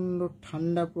প্রচণ্ড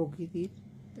ঠান্ডা প্রকৃতির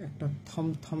একটা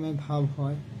থমথমে ভাব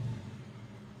হয়,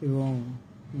 এবং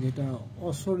যেটা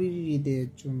অশরীরীদের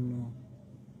জন্য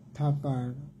থাকার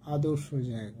আদর্শ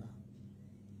জায়গা।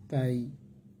 তাই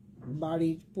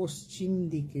বাড়ির পশ্চিম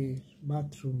দিকের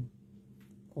বাথরুম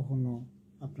কখনো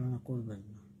আপনারা করবেন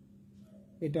না,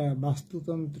 এটা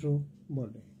বাস্তুতন্ত্র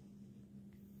বলে।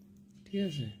 ঠিক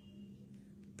আছে?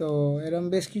 তো এরম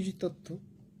বেশ কিছু তথ্য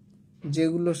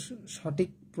যেগুলো সঠিক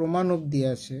প্রমাণ অবধি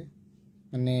আছে,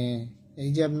 মানে এই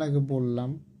যে আপনাকে বললাম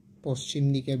পশ্চিম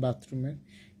দিকের বাথরুমের,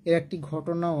 এর একটি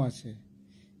ঘটনাও আছে।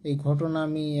 এই ঘটনা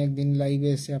আমি একদিন লাইভে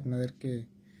এসে আপনাদেরকে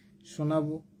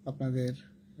শোনাবো, আপনাদের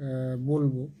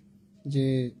বলবো যে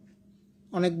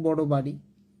অনেক বড় বাড়ি,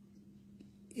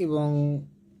 এবং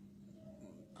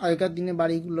আগেকার দিনে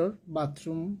বাড়িগুলোর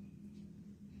বাথরুম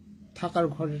থাকার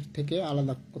ঘরের থেকে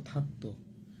আলাদা থাকতো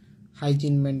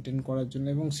হাইজিন মেনটেন করার জন্য,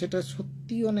 এবং সেটা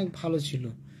সত্যিই অনেক ভালো ছিল।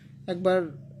 একবার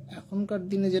এখনকার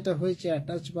দিনে যেটা হয়েছে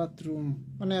অ্যাটাচ বাথরুম,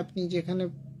 মানে আপনি যেখানে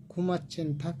ঘুমাচ্ছেন,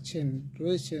 থাকছেন,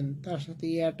 রয়েছেন, তার সাথে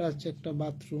অ্যাটাচ একটা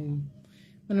বাথরুম,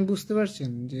 মানে বুঝতে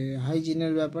পারছেন যে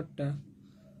হাইজিনের ব্যাপারটা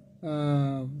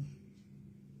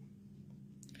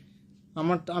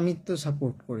আমি তো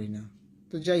সাপোর্ট করি না।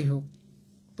 তো যাই হোক,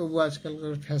 তবু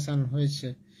আজকালকার ফ্যাশন হয়েছে,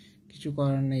 কিছু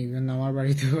করার নেই। ইভেন আমার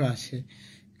বাড়িতেও আসে,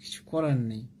 কিছু করার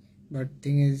নেই। বাট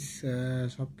থিং ইজ,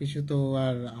 সব কিছু তো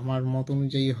আর আমার মত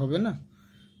অনুযায়ী হবে না।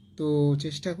 তো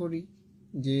চেষ্টা করি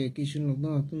যে কিছু নতুন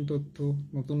নতুন তথ্য,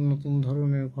 নতুন নতুন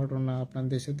ধরনের ঘটনা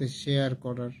আপনাদের সাথে শেয়ার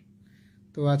করার।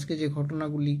 তো আজকে যে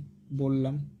ঘটনাগুলি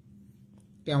বললাম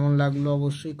কেমন লাগলো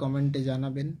অবশ্যই কমেন্টে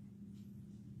জানাবেন।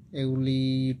 এগুলি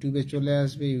ইউটিউবে চলে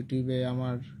আসবে। ইউটিউবে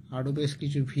আমার আরও বেশ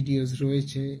কিছু ভিডিওস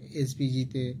রয়েছে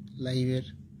এসবিজিতে লাইভের,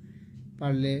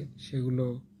 পারলে সেগুলো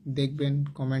দেখবেন,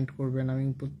 কমেন্ট করবেন। আমি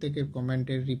প্রত্যেকের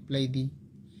কমেন্টের রিপ্লাই দিই,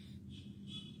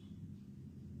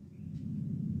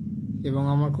 এবং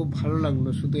আমার খুব ভালো লাগলো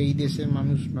শুধু এই দেশের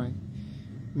মানুষ নয়,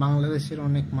 বাংলাদেশের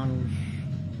অনেক মানুষ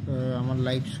আমার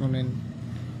লাইভ শোনেন,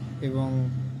 এবং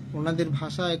ওনাদের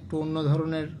ভাষা একটু অন্য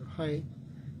ধরনের হয়,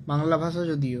 বাংলা ভাষা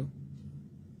যদিও,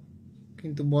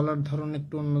 কিন্তু বলার ধরন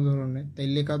একটু অন্য ধরনের, তাই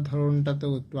লেখার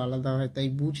ধরনটাতেও একটু আলাদা হয়, তাই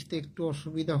বুঝতে একটু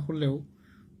অসুবিধা হলেও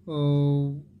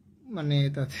মানে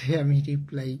তাতে আমি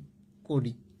রিপ্লাই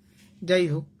করি। যাই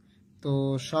হোক, তো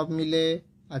সব মিলে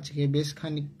আজকে বেশ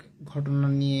খানিক ঘটনা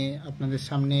নিয়ে আপনাদের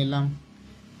সামনে এলাম।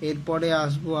 এরপরে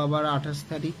আসবো আবার 28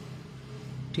 তারিখ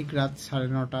ঠিক রাত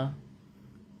 9:30,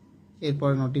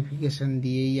 এরপরে নোটিফিকেশান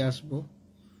দিয়েই আসবো।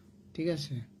 ঠিক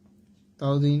আছে?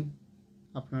 ততদিন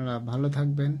আপনারা ভালো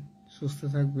থাকবেন, সুস্থ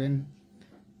থাকবেন,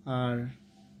 আর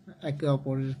একে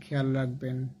অপরের খেয়াল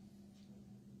রাখবেন,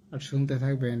 আর শুনতে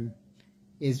থাকবেন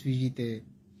এসবিজিতে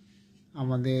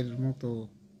আমাদের মতো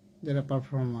যারা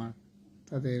পারফর্মার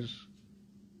তাদের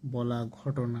বলা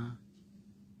ঘটনা।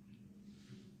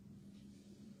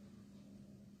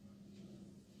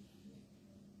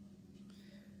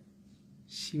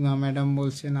 সীমা ম্যাডাম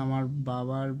বলছেন আমার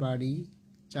বাবার বাড়ি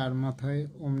চার মাথায়,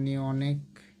 অমনি অনেক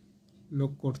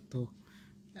লোক করতো।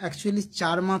 অ্যাকচুয়ালি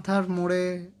চার মাথার মোড়ে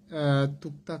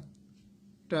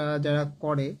টুকটাকটা যারা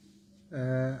করে,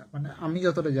 মানে আমি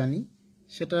যতটা জানি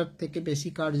সেটার থেকে বেশি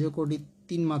কার্যকরী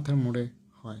তিন মাথার মোড়ে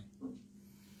হয়।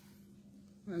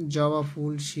 জবা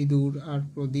ফুল, সিঁদুর আর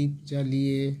প্রদীপ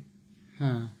জ্বালিয়ে,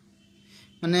 হ্যাঁ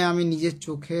মানে আমি নিজের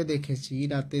চোখে দেখেছি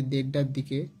রাতে 1:30টার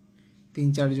দিকে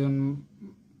 3-4 জন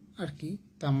আর কি,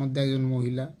 তার মধ্যে একজন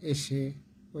মহিলা এসে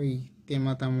ওই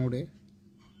তেমাতা মোড়ে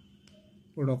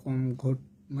ওরকম ঘট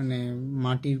মানে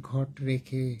মাটির ঘট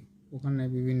রেখে ওখানে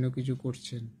বিভিন্ন কিছু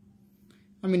করছেন।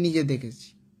 আমি নিজে দেখেছি,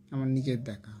 আমার নিজের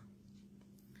দেখা।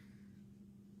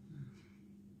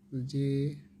 যে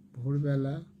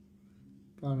ভোরবেলা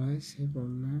পার হয় সে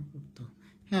প্রবলেমে পড়তো।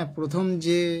 হ্যাঁ, প্রথম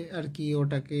যে আর কি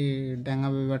ওটাকে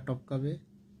ডাঙাবে বা টপকাবে,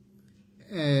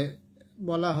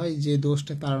 বলা হয় যে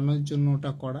দোষটা তাড়ানোর জন্য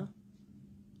ওটা করা,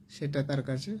 সেটা তার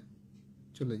কাছে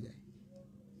চলে যায়।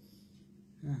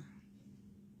 হ্যাঁ,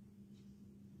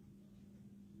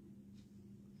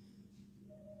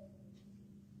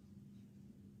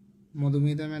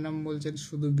 মধুমিতা ম্যাডাম বলছেন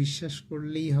শুধু বিশ্বাস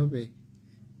করলেই হবে,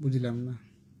 বুঝলাম না।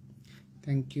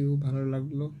 থ্যাংক ইউ, ভালো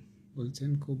লাগলো বলছেন,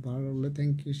 খুব ভালো লাগলো,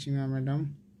 থ্যাংক ইউ সীমা ম্যাডাম।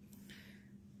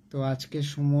 তো আজকে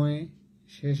সময়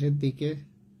শেষের দিকে,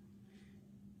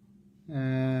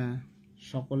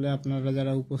 সকলে আপনারা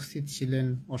যারা উপস্থিত ছিলেন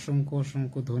অসংখ্য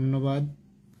অসংখ্য ধন্যবাদ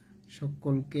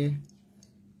সকলকে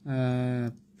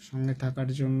সঙ্গে থাকার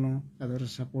জন্য, এতটা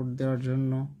সাপোর্ট দেওয়ার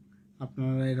জন্য।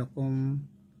 আপনারা এরকম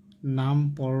নাম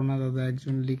পড়ো না দাদা,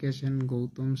 একজন লিখেছেন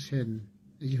গৌতম সেন,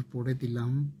 এই যে পড়ে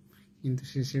দিলাম, কিন্তু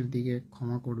শেষের দিকে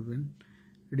ক্ষমা করবেন।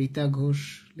 রীতা ঘোষ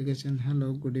লিখেছেন হ্যালো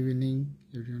গুড ইভিনিং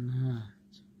এভরিওয়ান। হ্যাঁ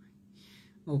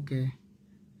ওকে,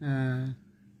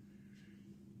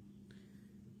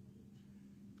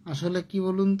 আসলে কি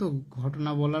বলুন তো,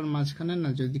 ঘটনা বলার মাঝখানে না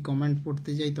যদি কমেন্ট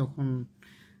পড়তে যাই তখন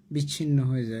বিচ্ছিন্ন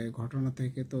হয়ে যায় ঘটনা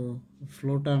থেকে, তো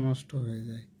ফ্লোটা নষ্ট হয়ে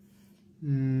যায়।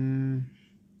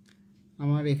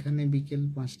 আমার এখানে বিকেল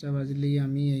 5টা বাজলেই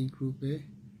আমি এই গ্রুপে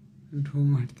ঢুঁ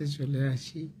মারতে চলে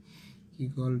আসি। কি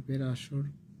গল্পের আসর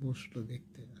বসলো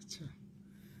দেখতে। আচ্ছা,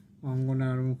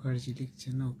 অঙ্গনার মুখার্জি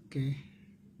লিখছেন, ওকে,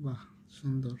 বাহ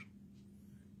সুন্দর,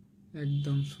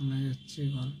 একদম শোনা যাচ্ছে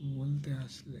গল্প বলতে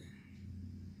আসলে,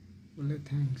 বলে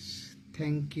thanks,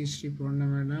 thank you Sriparna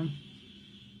madam.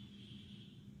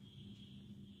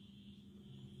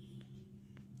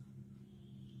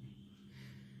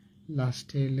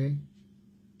 লাস্টে এলে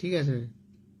ঠিক আছে,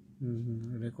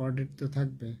 রেকর্ডেড তো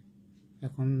থাকবে।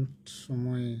 এখন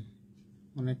সময়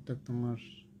অনেকটা তোমার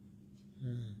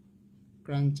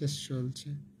ক্রাঞ্চেস চলছে,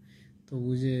 তো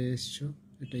বুঝে এসছো,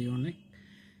 এটাই অনেক।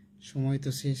 সময়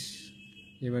তো শেষ,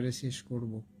 এবারে শেষ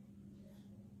করব,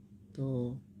 তো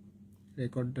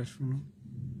রেকর্ডটা শুনো।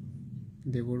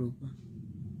 দেবরূপা,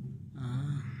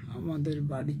 আমাদের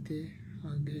বাড়িতে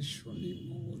আগে শনি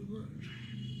মঙ্গলবার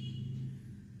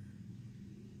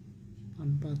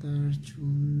পানপাতার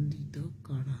চুন দিত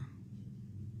কারা,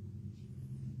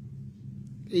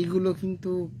 এইগুলো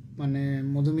কিন্তু মানে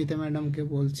মধুমিতা ম্যাডামকে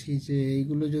বলছি যে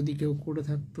এইগুলো যদি কেউ করে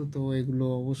থাকতো তো এগুলো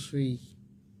অবশ্যই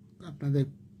আপনাদের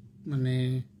মানে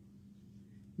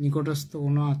নিকটস্থ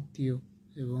কোনো আত্মীয়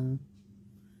এবং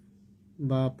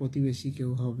বা প্রতিবেশী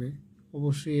কেউ হবে,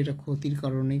 অবশ্যই এটা ক্ষতির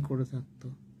কারণেই করে থাকতো।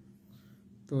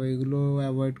 তো এগুলো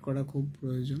অ্যাভয়েড করা খুব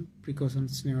প্রয়োজন,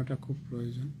 প্রিকশনস নেওয়াটা খুব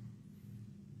প্রয়োজন।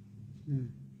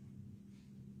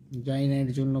 জানি না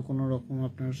এর জন্য কোনো রকম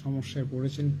আপনারা সমস্যায়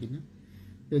পড়েছেন কি না,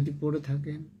 যদি পড়ে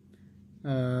থাকেন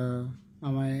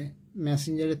আমায়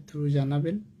মেসেঞ্জারের থ্রু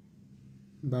জানাবেন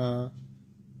বা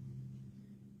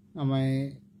আমায়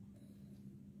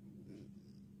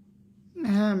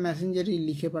হ্যাঁ মেসেঞ্জারেই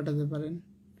লিখে পাঠাতে পারেন।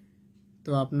 তো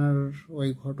আপনার ওই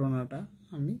ঘটনাটা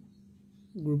আমি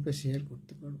গ্রুপে শেয়ার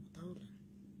করতে পারবো তাহলে।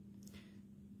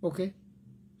 ওকে,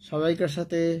 সবাইকার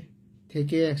সাথে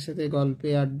থেকে একসাথে গল্পে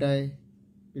আড্ডায়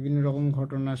বিভিন্ন রকম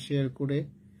ঘটনা শেয়ার করে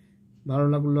ভালো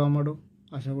লাগলো আমারও,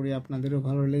 আশা করি আপনাদেরও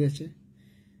ভালো লেগেছে।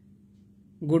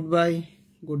 গুড বাই,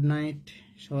 গুড নাইট,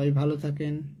 সবাই ভালো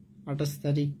থাকেন। 28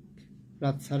 তারিখ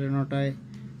রাত 9:30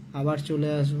 আবার চলে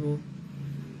আসব,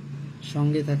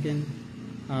 সঙ্গে থাকেন।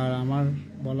 আর আমার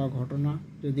বলা ঘটনা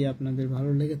যদি আপনাদের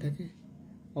ভালো লেগে থাকে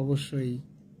অবশ্যই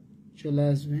চলে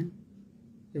আসবেন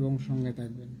এবং সঙ্গে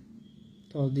থাকবেন।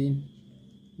 ততদিন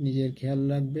নিজের খেয়াল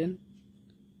রাখবেন,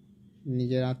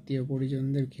 নিজের আত্মীয়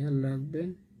পরিজনদের খেয়াল রাখবেন,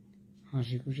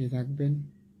 হাসি খুশি থাকবেন,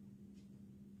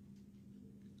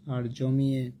 আর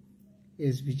জমিয়ে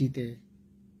এসবিজিতে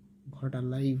ঘটা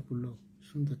লাইভগুলো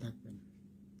শুনতে থাকবেন।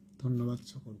 ধন্যবাদ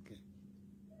সকলকে,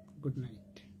 গুড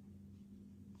নাইট।